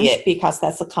or Elliot because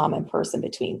that's a common person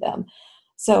between them.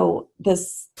 So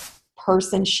this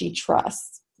person she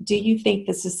trusts, do you think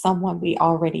this is someone we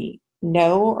already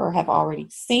know or have already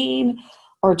seen?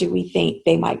 Or do we think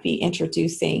they might be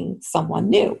introducing someone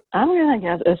new? I'm going to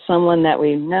guess it's someone that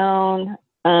we've known.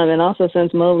 And also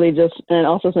since Mobley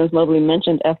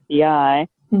mentioned FBI,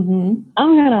 I'm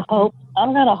gonna hope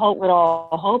with all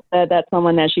hope that that's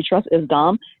someone that she trusts is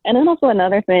Dom. And then also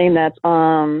another thing that's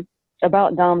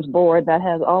about Dom's board that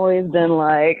has always been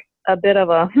like a bit of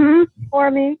a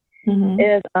for me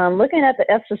is looking at the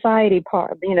F Society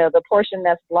part, the portion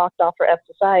that's blocked off for F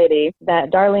Society,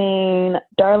 that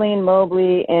Darlene,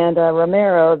 Mobley, and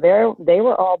Romero, they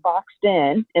were all boxed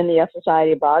in the F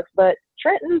Society box, but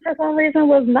Trenton, for some reason,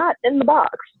 was not in the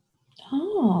box.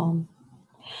 Oh.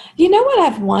 You know what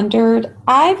I've wondered?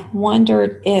 I've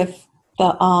wondered if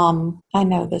I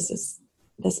know this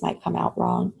might come out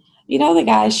wrong. You know the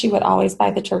guy she would always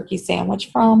buy the turkey sandwich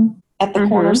from at the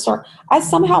corner store? I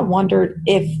somehow wondered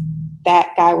if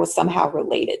that guy was somehow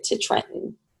related to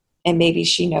Trenton. And maybe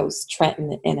she knows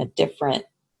Trenton in a different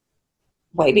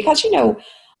way. Because,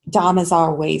 Dom is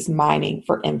always mining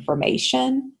for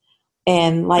information.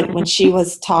 And like when she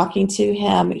was talking to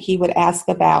him, he would ask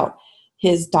about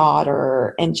his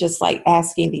daughter and just like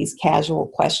asking these casual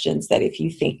questions that if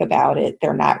you think about it,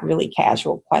 they're not really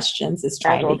casual questions. It's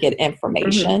trying to get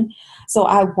information. So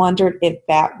I wondered if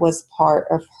that was part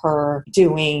of her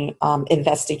doing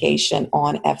investigation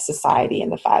on F Society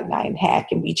and the 5-9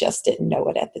 hack, and we just didn't know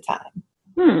it at the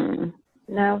time.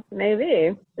 No,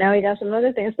 maybe. Now we got some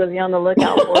other things to be on the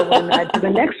lookout for when I do the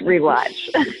next rewatch,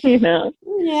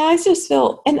 Yeah, I just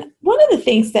feel, and one of the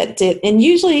things that did, and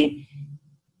usually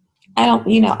I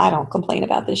don't complain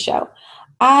about this show.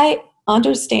 I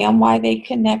understand why they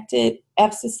connected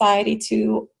F Society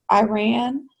to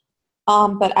Iran,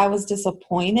 but I was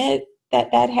disappointed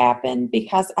that happened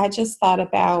because I just thought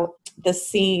about the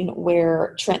scene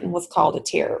where Trenton was called a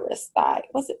terrorist by,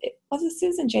 was it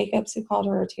Susan Jacobs who called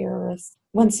her a terrorist?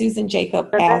 when Susan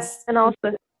Jacob But asked, then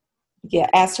also,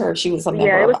 asked her if she was a member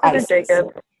yeah, it of was Susan ISIS.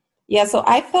 Jacob. Yeah, so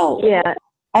Yeah,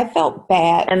 I felt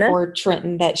bad and then for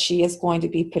Trenton that she is going to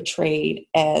be portrayed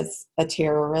as a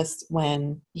terrorist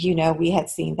when, we had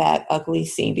seen that ugly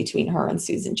scene between her and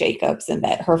Susan Jacobs, and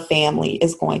that her family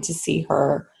is going to see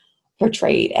her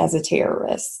portrayed as a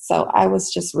terrorist. So I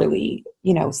was just really,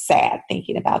 sad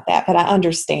thinking about that. But I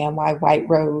understand why White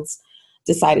Rose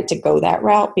decided to go that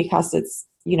route, because it's,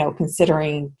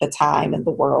 considering the time and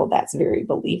the world, that's very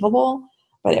believable.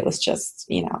 But it was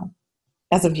just,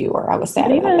 as a viewer, I was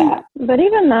sad about that. But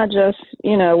even not just,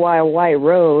 why White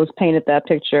Rose painted that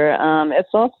picture.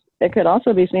 It could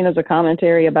also be seen as a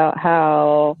commentary about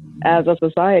how, as a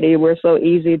society, we're so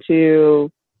easy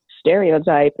to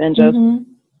stereotype and just,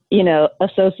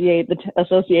 associate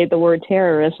the word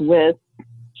terrorist with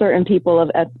certain people of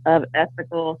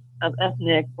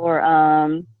ethnic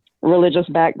or religious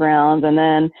backgrounds, and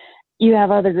then you have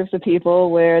other groups of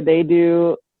people where they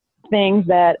do things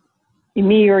that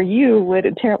me or you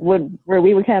would where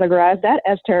we would categorize that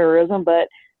as terrorism, but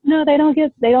no, they don't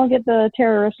get the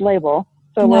terrorist label.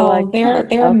 So no, we're like,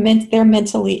 they're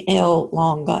mentally ill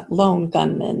lone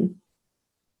gunmen.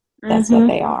 That's what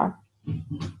they are.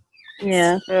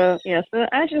 Yeah. So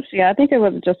I think it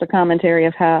was just a commentary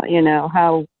of how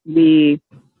we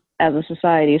as a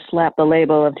society slap the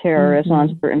label of terrorists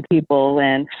on certain people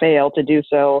and fail to do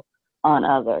so on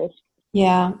others.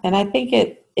 Yeah, and I think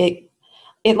it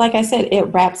like I said, it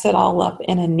wraps it all up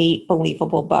in a neat,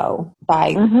 believable bow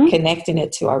by connecting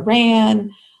it to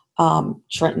Iran,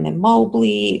 Trenton and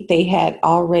Mobley. They had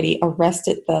already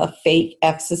arrested the fake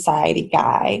F Society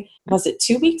guy. Was it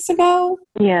 2 weeks ago?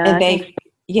 Yeah.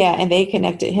 And they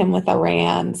connected him with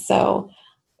Iran. So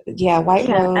yeah, White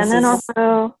Rose.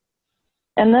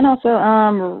 And then also,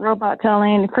 Robot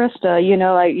telling Krista,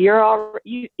 like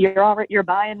you're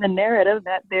buying the narrative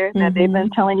that they've been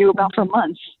telling you about for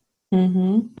months.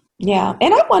 Yeah.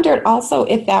 And I wondered also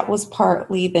if that was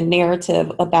partly the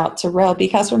narrative about Terrell,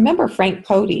 because remember, Frank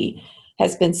Cody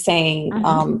has been saying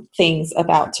things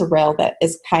about Terrell that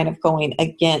is kind of going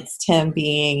against him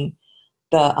being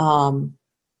the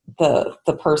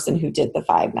person who did the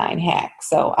 5/9 hack.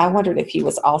 So I wondered if he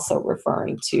was also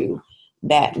referring to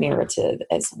that narrative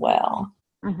as well.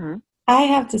 I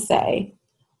have to say,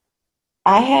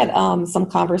 I had some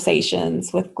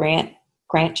conversations with Grant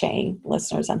Chang,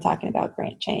 listeners. I'm talking about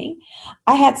Grant Chang.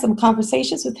 I had some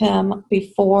conversations with him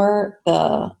before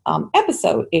the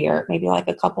episode aired, maybe like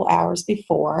a couple hours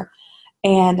before.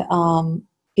 And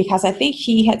because I think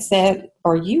he had said,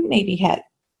 or you maybe had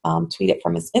tweeted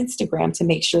from his Instagram to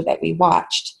make sure that we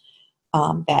watched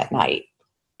that night.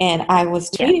 And I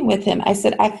was tweeting with him. I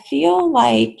said, I feel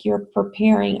like you're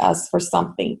preparing us for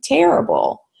something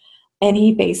terrible. And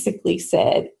he basically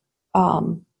said,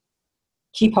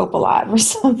 keep hope alive or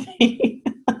something.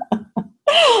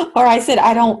 Or I said,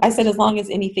 as long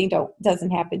as anything doesn't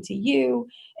happen to you.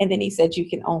 And then he said, you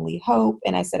can only hope.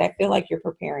 And I said, I feel like you're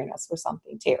preparing us for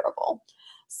something terrible.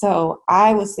 So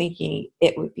I was thinking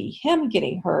it would be him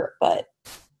getting hurt, but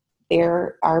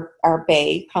there our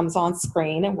bae comes on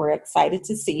screen and we're excited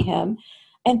to see him.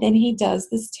 And then he does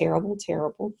this terrible,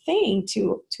 terrible thing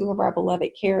to two of our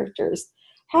beloved characters.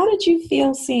 How did you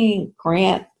feel seeing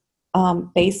Grant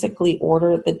basically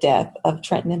order the death of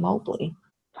Trenton and Mobley?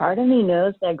 Part of me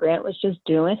knows that Grant was just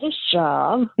doing his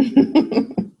job.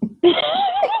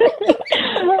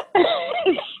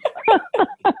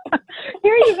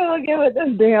 Here you go again with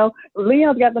this deal.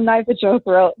 Leon's got the knife at your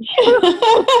throat.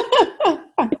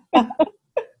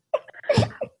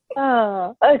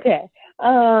 Okay.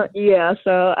 Yeah,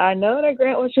 so I know that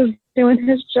Grant was just doing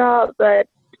his job, but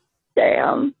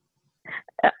damn.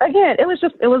 Again, it was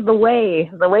the way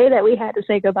that we had to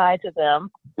say goodbye to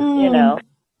them.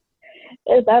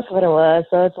 That's what it was.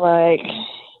 So it's like,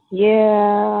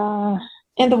 yeah.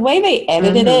 And the way they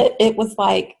edited it was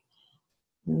like,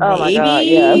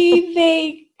 maybe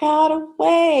they got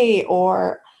away,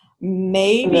 or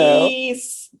maybe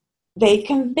they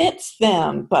convinced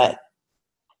them, but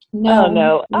no. Oh,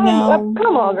 no.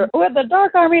 Come on, girl. With the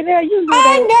Dark Army there, you knew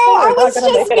I know. I was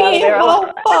just being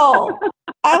hopeful.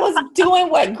 I was doing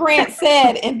what Grant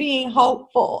said and being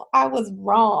hopeful. I was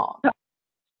wrong.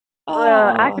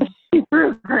 I can see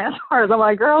through Grant's heart. I'm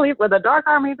like, girl, with the Dark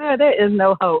Army there is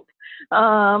no hope. But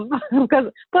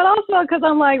also because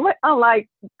I'm like, with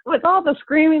all the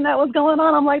screaming that was going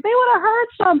on, I'm like, they would have heard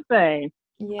something.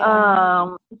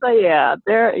 Yeah.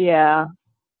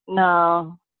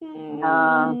 No,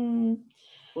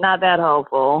 not that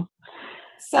hopeful.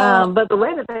 So, but the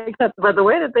way that they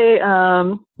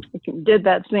did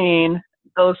that scene,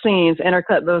 those scenes,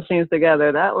 intercut those scenes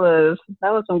together, that was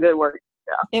some good work.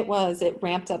 It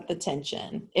ramped up the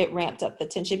tension. It ramped up the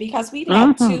tension because we'd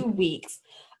had 2 weeks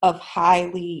of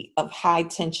high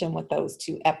tension with those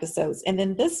 2 episodes. And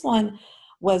then this one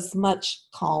was much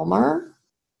calmer.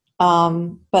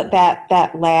 But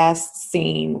that last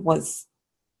scene was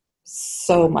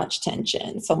so much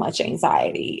tension, so much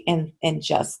anxiety, and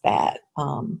just that,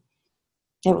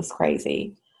 it was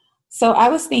crazy. So I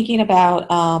was thinking about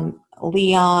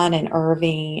Leon and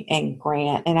Irving and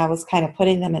Grant, and I was kind of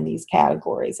putting them in these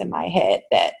categories in my head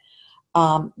that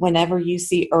whenever you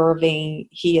see Irving,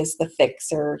 he is the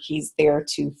fixer. He's there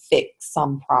to fix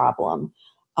some problem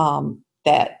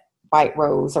that White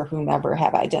Rose or whomever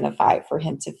have identified for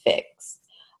him to fix.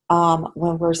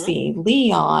 When we're seeing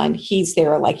Leon, he's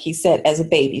there, like he said, as a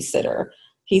babysitter.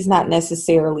 He's not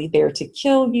necessarily there to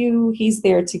kill you. He's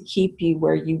there to keep you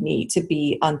where you need to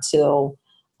be until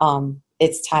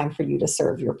it's time for you to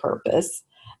serve your purpose.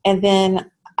 And then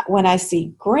when I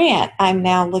see Grant, I'm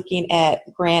now looking at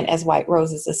Grant as White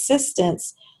Rose's assistant,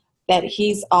 that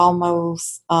he's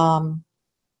almost the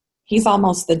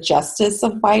justice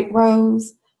of White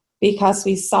Rose, because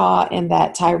we saw in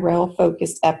that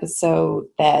Tyrell-focused episode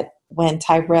that when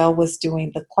Tyrell was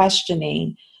doing the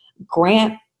questioning,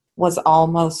 Grant was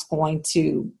almost going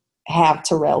to have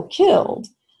Tyrell killed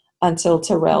until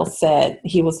Tyrell said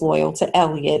he was loyal to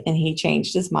Elliot and he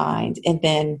changed his mind. And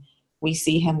then we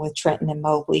see him with Trenton and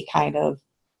Mobley kind of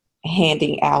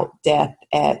handing out death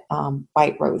at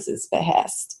White Rose's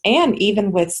behest. And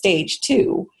even with stage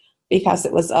 2, because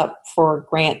it was up for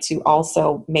Grant to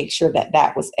also make sure that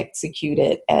that was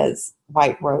executed as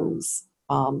White Rose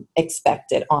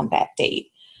expected on that date.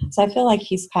 So I feel like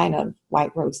he's kind of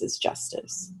White Rose's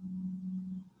justice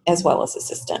as well as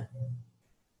assistant.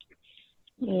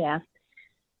 Yeah.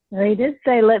 Well, he did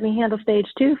say, let me handle stage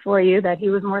 2 for you, that he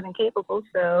was more than capable.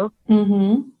 So,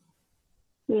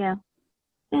 yeah.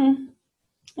 I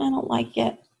don't like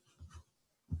it.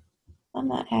 I'm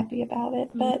not happy about it,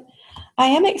 but I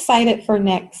am excited for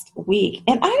next week.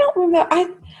 And I don't remember,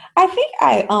 I think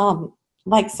I,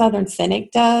 like Southern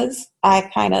Cynic does, I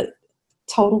kind of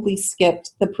totally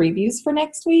skipped the previews for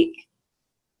next week.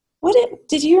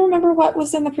 Did you remember what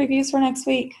was in the previews for next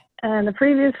week? And the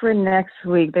previews for next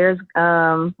week, there's,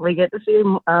 we get to see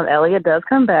Elliot does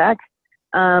come back.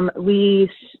 The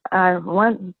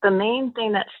main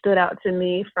thing that stood out to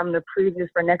me from the previews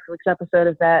for next week's episode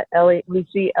is that we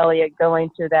see Elliot going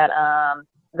to that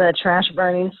the trash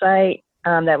burning site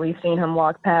that we've seen him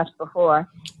walk past before,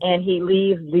 and he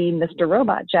leaves the Mr.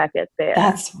 Robot jacket there.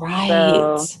 That's right.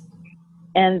 So,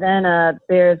 and then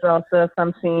there's also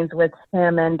some scenes with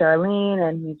him and Darlene,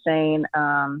 and he's saying,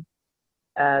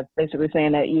 basically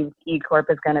saying that E-Corp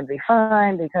is going to be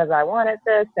fine because I wanted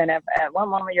this. And at one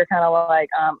moment you're kind of like,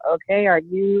 okay, did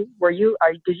you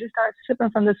start sipping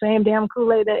from the same damn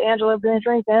Kool-Aid that Angela been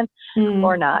drinking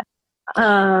or not?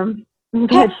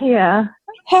 Yeah.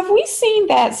 Have we seen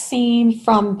that scene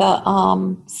from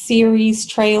the series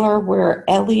trailer where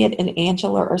Elliot and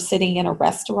Angela are sitting in a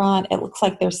restaurant? It looks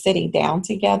like they're sitting down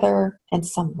together in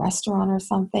some restaurant or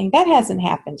something. That hasn't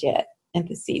happened yet in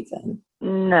the season.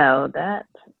 No, that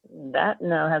has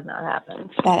not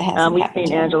happened. That hasn't we've happened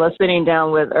seen yet. Angela sitting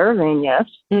down with Irving, yes.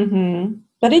 Mm-hmm.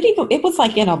 But it was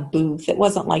like in a booth. It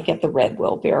wasn't like at the Red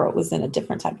Wheelbarrow. It was in a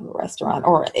different type of a restaurant,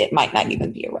 or it might not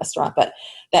even be a restaurant, but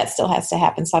that still has to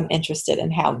happen. So I'm interested in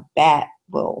how that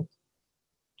will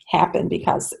happen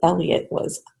because Elliot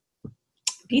was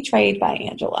betrayed by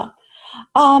Angela.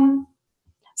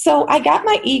 So I got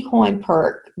my eCoin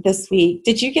perk this week.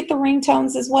 Did you get the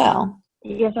ringtones as well?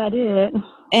 Yes, I did.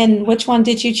 And which one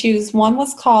did you choose? One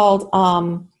was called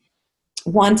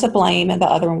One to Blame, and the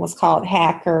other one was called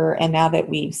Hacker. And now that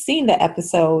we've seen the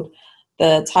episode,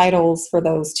 the titles for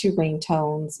those 2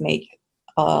 ringtones make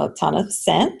a ton of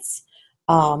sense.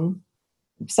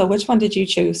 So which one did you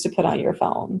choose to put on your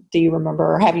phone? Do you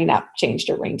remember, or have you not changed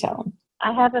your ringtone?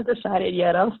 I haven't decided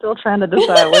yet. I'm still trying to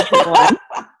decide which one.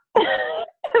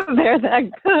 They're that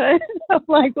good. I'm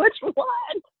like, which one?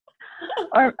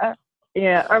 Or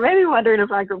maybe wondering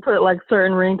if I could put like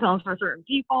certain ringtones for certain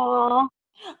people.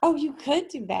 Oh, you could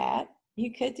do that.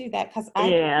 You could do that because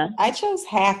I chose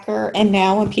Hacker, and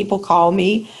now when people call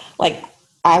me, like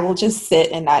I will just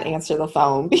sit and not answer the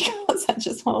phone because I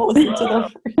just want to listen to the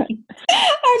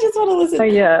I just want to listen.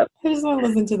 I just want to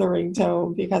listen to the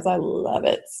ringtone because I love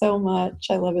it so much.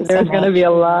 I love it. There's going to be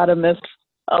a lot of missed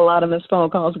phone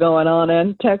calls going on,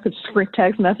 and text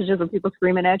messages of people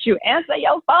screaming at you, answer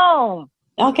your phone.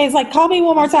 Okay, it's like, call me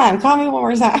one more time.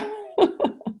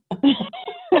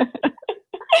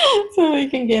 So we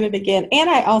can get it again. And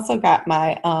I also got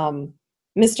my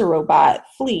Mr. Robot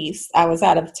fleece. I was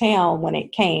out of town when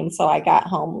it came, so I got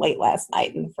home late last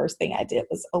night, and the first thing I did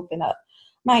was open up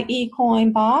my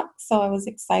eCoin box. So I was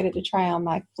excited to try on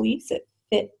my fleece. It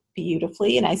fit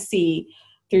beautifully, and I see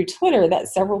through Twitter that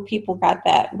several people got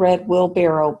that red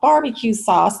wheelbarrow barbecue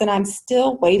sauce, and I'm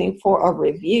still waiting for a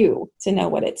review to know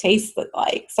what it tasted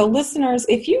like. So listeners,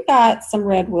 if you got some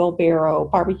red wheelbarrow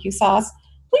barbecue sauce,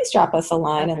 please drop us a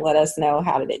line and let us know,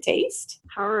 how did it taste?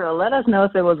 For real, let us know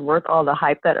if it was worth all the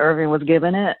hype that Irving was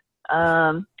giving it.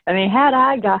 I mean,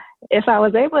 if I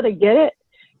was able to get it,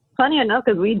 funny enough,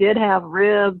 because we did have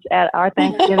ribs at our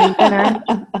Thanksgiving dinner.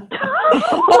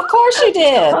 Of course you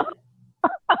did.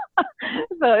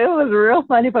 So it was real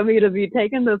funny for me to be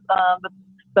taking this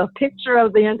the picture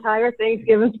of the entire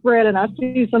Thanksgiving spread, and I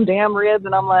see some damn ribs,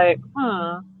 and I'm like,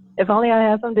 if only I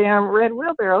had some damn red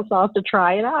wheelbarrow sauce to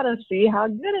try it out and see how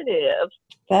good it is.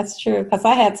 That's true, because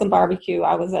I had some barbecue.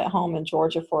 I was at home in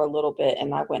Georgia for a little bit,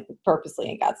 and I went purposely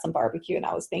and got some barbecue, and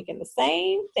I was thinking the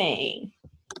same thing.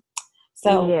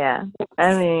 So yeah, but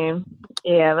I mean,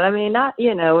 not,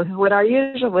 with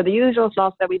the usual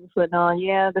sauce that we've been putting on.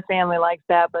 Yeah, the family likes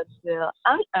that, but still,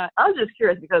 I'm just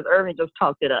curious because Irving just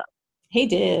talked it up. He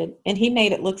did, and he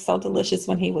made it look so delicious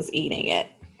when he was eating it.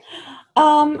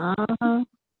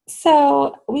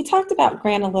 So we talked about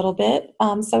Grant a little bit.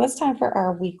 So it's time for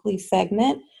our weekly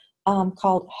segment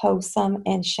called Wholesome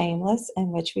and Shameless,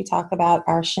 in which we talk about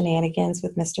our shenanigans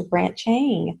with Mr. Grant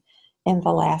Chang in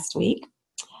the last week.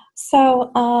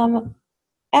 So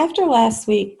after last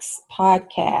week's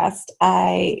podcast,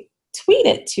 I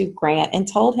tweeted to Grant and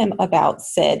told him about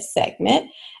said segment.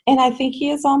 And I think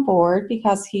he is on board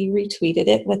because he retweeted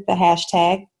it with the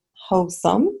hashtag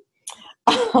wholesome.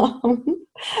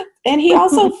 And he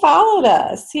also followed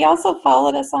us. He also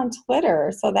followed us on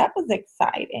Twitter. So that was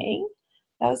exciting.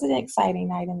 That was an exciting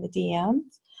night in the DMs.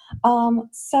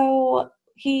 So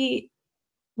we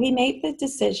made the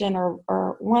decision,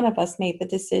 or one of us made the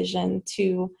decision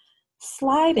to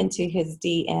slide into his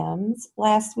DMs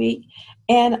last week.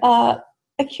 And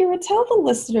Akira, tell the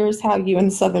listeners how you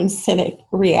and Southern Cynic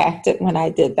reacted when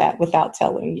I did that without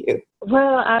telling you.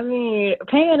 Well, I mean,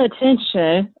 paying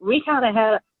attention,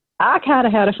 I kind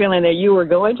of had a feeling that you were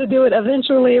going to do it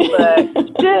eventually, but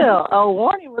still, a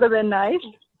warning would have been nice.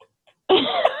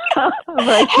 But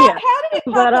yeah,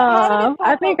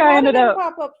 I think I ended up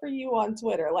pop up for you on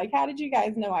Twitter. Like, how did you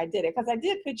guys know I did it? Because I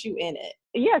did put you in it.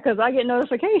 Yeah, because I get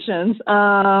notifications.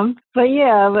 But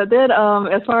then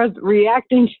as far as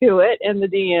reacting to it in the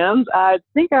DMs, I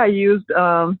think I used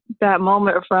that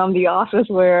moment from The Office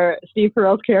where Steve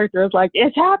Carell's character is like,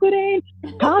 "It's happening!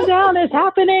 Calm down, it's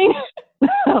happening!"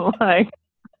 I'm like,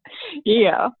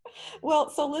 yeah. Well,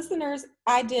 so listeners,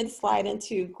 I did slide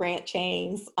into Grant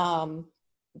Chang's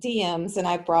DMs, and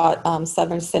I brought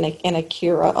Southern Cynic and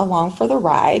Akira along for the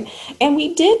ride. And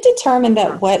we did determine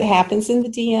that what happens in the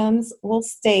DMs will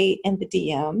stay in the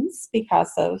DMs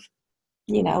because of,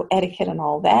 etiquette and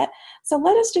all that. So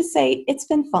let us just say it's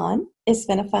been fun. It's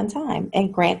been a fun time.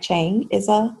 And Grant Chang is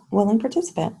a willing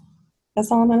participant.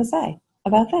 That's all I'm going to say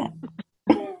about that.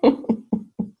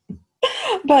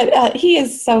 But he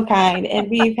is so kind, and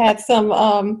we've had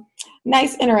some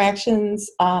nice interactions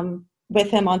with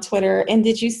him on Twitter. And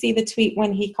did you see the tweet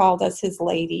when he called us his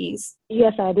ladies?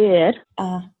 Yes, I did.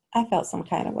 I felt some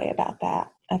kind of way about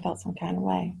that. I felt some kind of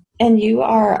way. And you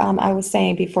are, I was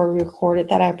saying before we recorded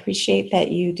that I appreciate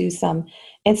that you do some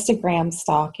Instagram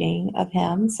stalking of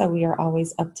him, so we are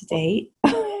always up to date.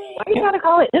 Why do you gotta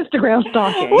call it Instagram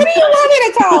stalking? What do you want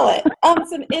me to call it?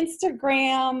 Some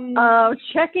Instagram.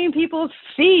 Checking people's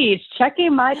feeds,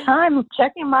 checking my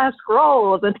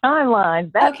scrolls and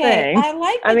timelines. That thing. I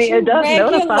like that you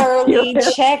regularly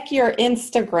check your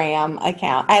Instagram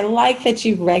account. I like that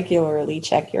you regularly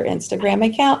check your Instagram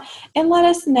account and let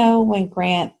us know when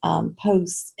Grant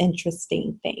posts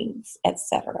interesting things,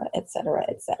 etc., etc.,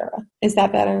 etc. Is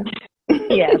that better?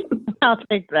 Yes, I'll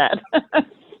take that.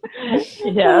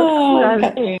 Yeah. Oh,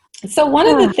 okay. So one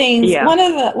of the things, one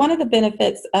of the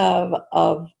benefits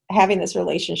of having this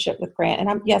relationship with Grant,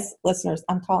 and yes, listeners,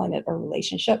 I'm calling it a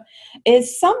relationship,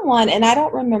 is someone, and I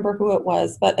don't remember who it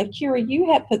was, but Akira,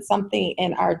 you had put something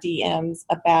in our DMs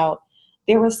about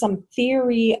there was some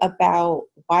theory about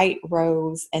White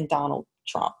Rose and Donald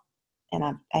Trump. And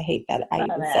I hate that I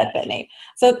even said that name.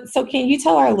 So can you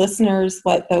tell our listeners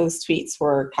what those tweets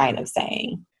were kind of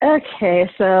saying? Okay,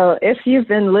 so if you've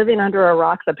been living under a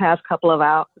rock the past couple of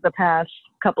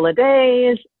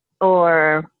days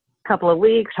or couple of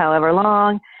weeks, however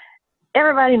long,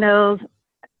 everybody knows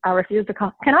I refuse to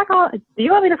call. Do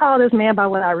you want me to call this man by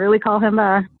what I really call him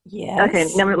by? Yes. Okay,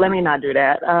 let me not do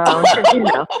that.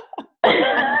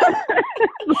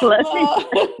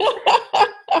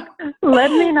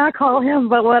 let me not call him,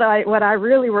 but what I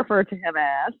really refer to him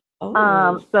as.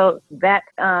 So that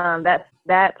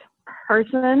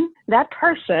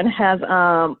person has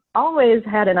always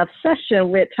had an obsession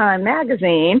with Time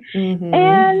magazine, Mm-hmm.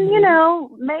 and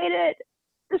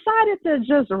decided to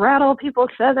just startle people's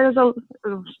feathers a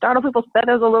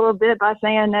little bit by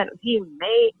saying that he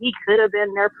could have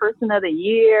been their person of the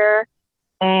year,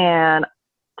 and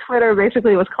Twitter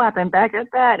basically was clapping back at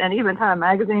that, and even Time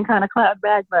magazine kind of clapped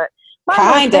back, but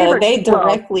they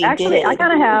directly did. I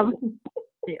kind of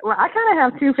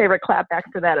have two favorite clapbacks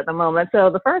to that at the moment. So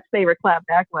the first favorite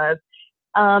clapback was,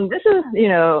 this is,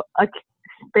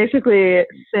 basically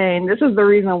saying this is the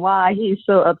reason why he's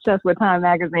so obsessed with Time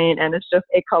magazine, and it's just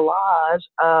a collage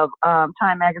of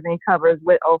Time magazine covers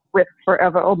with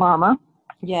Forever Obama.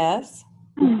 Yes.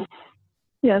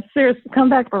 Yes, seriously, come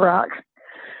back, Barack.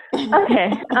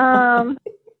 Okay.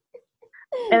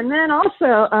 And then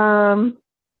also,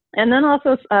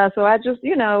 so I just,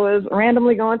 was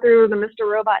randomly going through the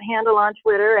Mr. Robot handle on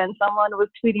Twitter, and someone was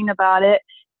tweeting about it.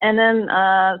 And then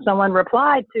someone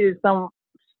replied to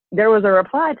there was a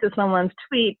reply to someone's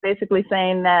tweet basically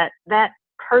saying that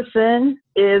person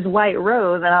is White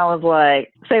Rose. And I was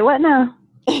like, say what now?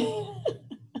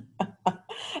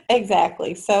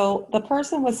 Exactly. So the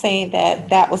person was saying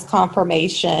that was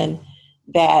confirmation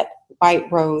that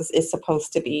White Rose is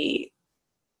supposed to be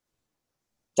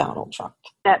Donald Trump.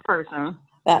 That person.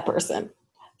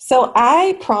 So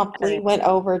I promptly went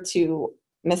over to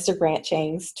Mr. Grant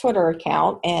Chang's Twitter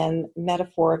account and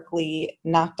metaphorically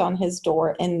knocked on his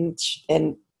door and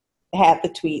had the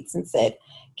tweets and said,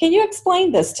 "Can you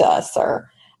explain this to us, sir?"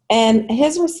 And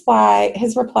his reply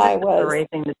was, the right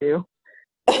thing to do.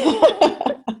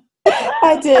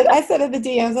 I did. I said in the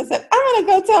DMs, I said, "I'm going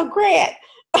to go tell Grant."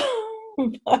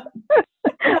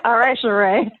 All right,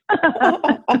 Sheree.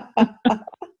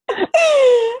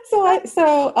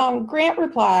 So Grant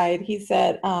replied, he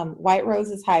said, White Rose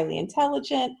is highly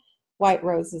intelligent. White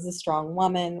Rose is a strong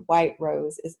woman. White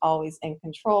Rose is always in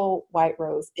control. White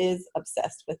Rose is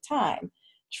obsessed with time.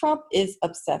 Trump is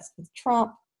obsessed with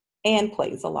Trump and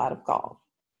plays a lot of golf.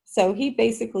 So he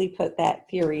basically put that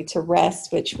theory to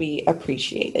rest, which we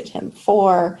appreciated him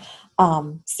for.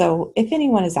 So if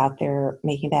anyone is out there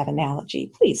making that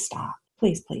analogy, please stop.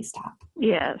 Please stop.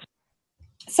 Yes.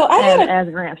 So as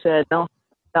Grant said, don't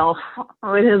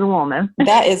with his woman.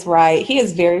 That is right. He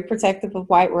is very protective of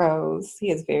White Rose.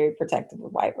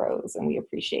 And we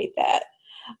appreciate that.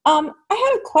 I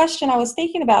had a question. I was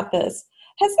thinking about this.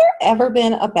 Has there ever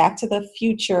been a Back to the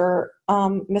Future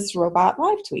Mr. Robot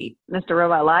live tweet? Mr.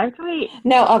 Robot live tweet?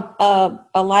 No,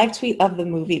 a live tweet of the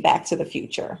movie Back to the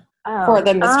Future for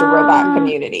the Mr. Robot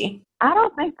community. I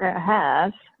don't think there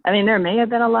has. I mean, there may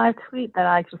have been a live tweet that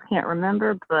I just can't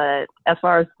remember, but as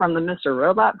far as from the Mr.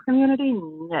 Robot community,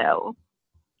 no.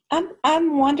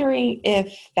 I'm wondering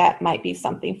if that might be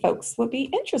something folks would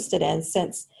be interested in,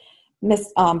 since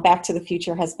Back to the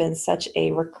Future has been such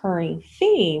a recurring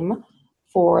theme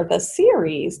for the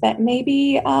series, that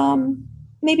maybe I'll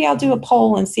do a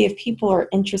poll and see if people are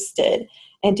interested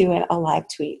in doing a live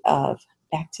tweet of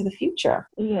Back to the Future.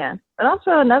 Yeah, but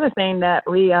also another thing that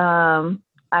we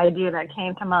idea that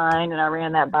came to mind, and I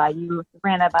ran that by you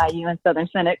in Southern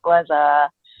Cynic, was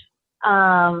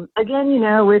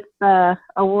again, with the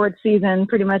award season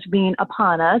pretty much being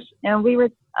upon us, and we were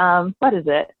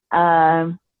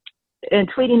and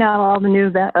tweeting out all the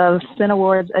news of Cine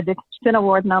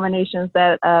Awards nominations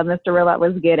that Mr. Robot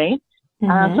was getting.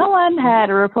 Mm-hmm. Someone had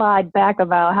replied back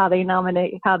about how they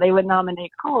would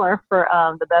nominate Kohler for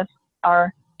the best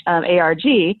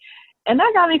ARG. And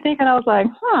that got me thinking. I was like,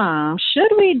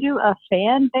 should we do a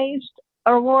fan-based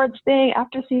awards thing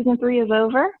after season 3 is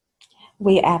over?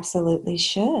 We absolutely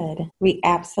should.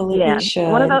 Should.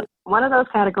 One of those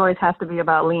categories has to be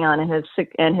about Leon and his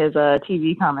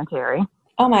TV commentary.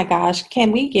 Oh my gosh.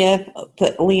 Can we give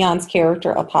Leon's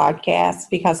character a podcast?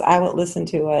 Because I would listen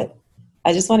to it.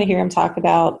 I just want to hear him talk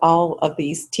about all of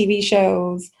these TV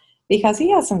shows, because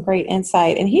he has some great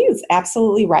insight, and he is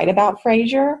absolutely right about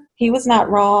Frasier. He was not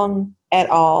wrong at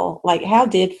all. Like, how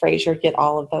did Frasier get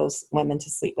all of those women to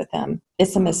sleep with him?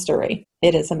 It's a mystery.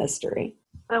 It is a mystery.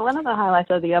 So one of the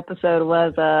highlights of the episode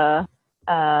was the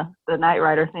Knight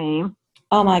Rider theme.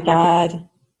 Oh my God.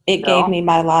 It gave me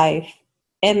my life.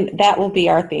 And that will be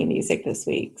our theme music this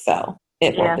week. So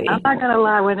it will be. I'm not gonna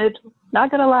lie, when it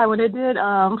did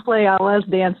play, I was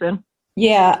dancing.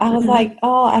 Yeah, I was like,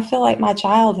 oh, I feel like my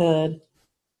childhood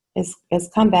has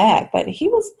come back. But he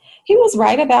was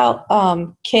right about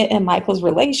Kit and Michael's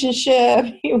relationship.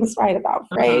 He was right about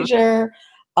Frasier.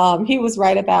 He was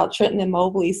right about Trenton and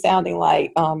Mobley sounding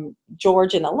like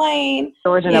George and Elaine.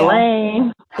 George and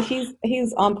Elaine.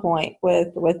 He's on point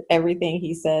with everything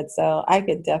he said. So I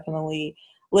could definitely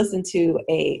listen to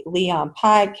a Leon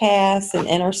podcast and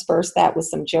intersperse that with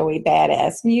some Joey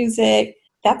Badass music.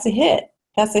 That's a hit.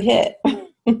 That's a hit.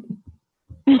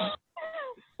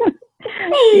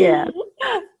 Yeah.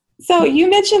 So you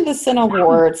mentioned the Cine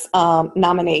Awards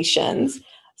nominations.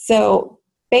 So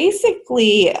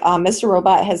basically, Mr.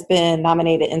 Robot has been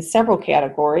nominated in several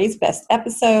categories: Best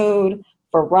Episode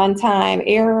for Runtime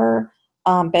Error,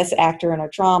 Best Actor in a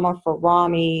Drama for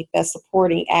Rami, Best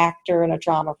Supporting Actor in a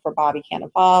Drama for Bobby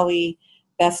Cannavale,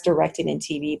 Best Directed in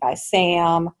TV by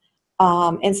Sam.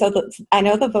 And so I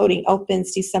know the voting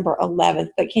opens December 11th,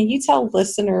 but can you tell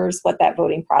listeners what that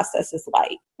voting process is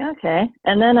like? Okay.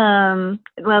 And then,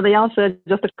 well, they also,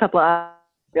 just a couple of hours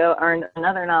ago, earned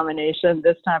another nomination,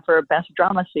 this time for Best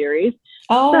Drama Series.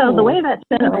 Oh, so the way that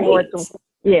Cine Awards,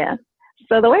 yeah.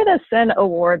 So the way that Cine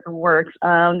Awards works,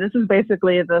 this is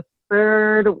basically the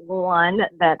third one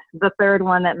that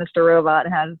Mr. Robot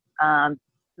has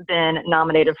been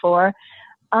nominated for.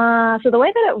 So the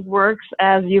way that it works,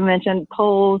 as you mentioned,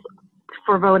 polls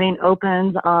for voting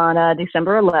opens on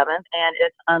December 11th, and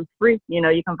it's free.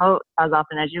 You can vote as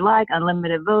often as you like,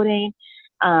 unlimited voting.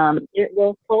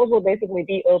 Those polls will basically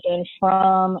be open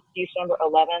from December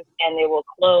 11th, and they will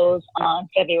close on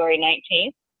February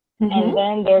 19th. Mm-hmm. And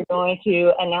then they're going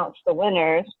to announce the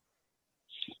winners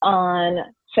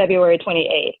on February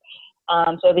 28th.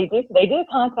 So they do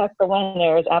contact the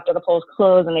winners after the polls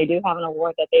close, and they do have an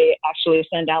award that they actually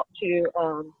send out to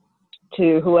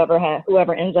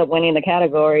whoever ends up winning the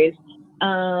categories.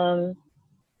 I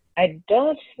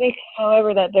don't think,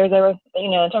 however, that there's ever,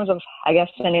 in terms of, I guess,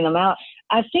 sending them out.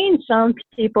 I've seen some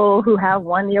people who have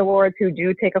won the awards who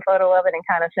do take a photo of it and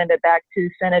kind of send it back to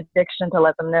Cinediction to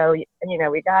let them know, we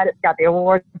got the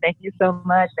award. Thank you so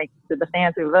much. Thank you to the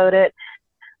fans who voted.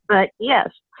 But yes,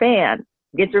 fans,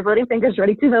 get your voting fingers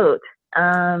ready to vote.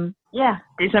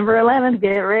 December 11th,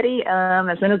 get ready.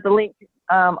 As soon as the link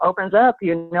opens up,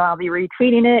 I'll be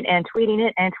retweeting it and tweeting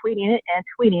it and tweeting it and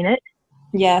tweeting it.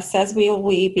 Yes, as we will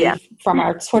be from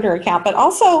our Twitter account. But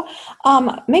also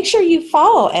make sure you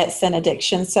follow at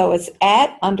Cinediction. So it's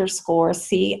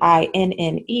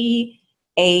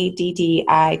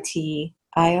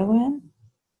 @_CINNEADDITION.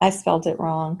 I spelled it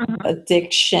wrong. Mm-hmm.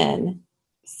 Addiction.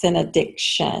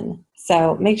 Cinediction.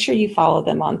 So make sure you follow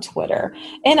them on Twitter.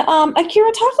 And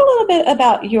Akira, talk a little bit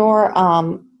about your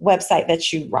website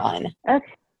that you run.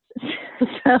 Okay.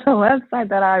 So the website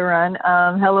that I run,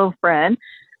 Hello Friend.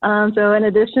 So in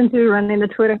addition to running the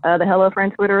Hello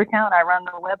Friend Twitter account, I run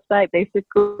the website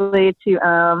basically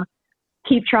to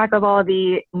keep track of all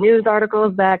the news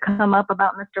articles that come up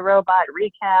about Mr. Robot,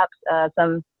 recaps,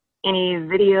 any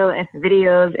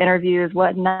videos, interviews,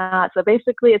 whatnot. So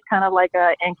basically, it's kind of like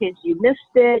in case you missed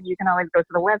it, you can always go to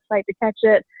the website to catch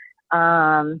it.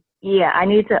 I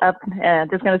need to I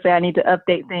need to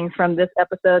update things from this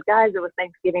episode. Guys, it was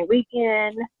Thanksgiving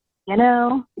weekend.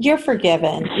 You're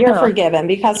forgiven. You're forgiven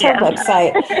because your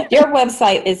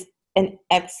website is an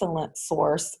excellent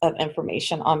source of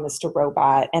information on Mr.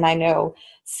 Robot. And I know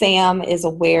Sam is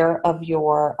aware of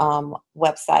your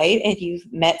website, and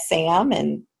you've met Sam.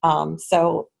 And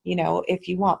so, if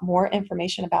you want more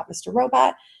information about Mr.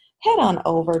 Robot, head on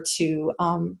over to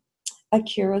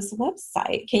Akira's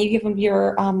website. Can you give them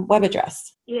your web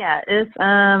address? Yeah, it's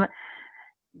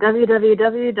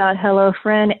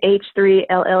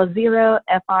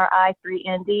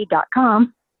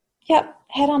www.hellofriend3ll0fri3nd.com. Yep,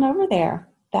 head on over there.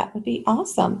 That would be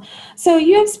awesome. So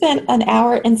you have spent an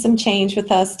hour and some change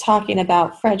with us talking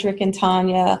about Frederick and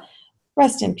Tanya.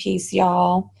 Rest in peace,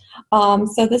 y'all.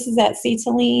 So this is at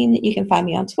Ctalene. You can find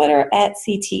me on Twitter at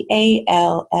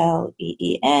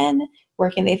CTALLEEN. Where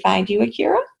can they find you,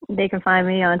 Akira? They can find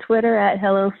me on Twitter at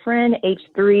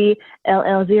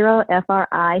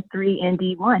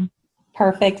HelloFriend3ll0fri3nd1.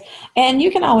 Perfect. And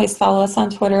you can always follow us on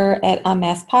Twitter at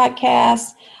Unmasked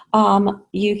Podcast.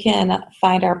 You can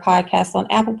find our podcast on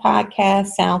Apple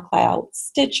Podcasts, SoundCloud,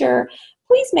 Stitcher.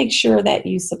 Please make sure that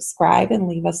you subscribe and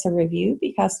leave us a review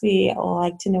because we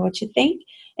like to know what you think.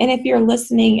 And if you're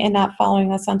listening and not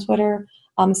following us on Twitter,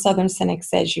 Southern Cynic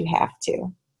says you have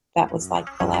to. That was like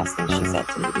the last thing she said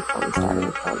to me before we started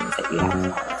recording, is that you have to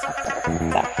follow us on Twitter.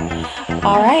 So,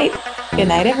 all right. Good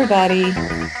night, everybody.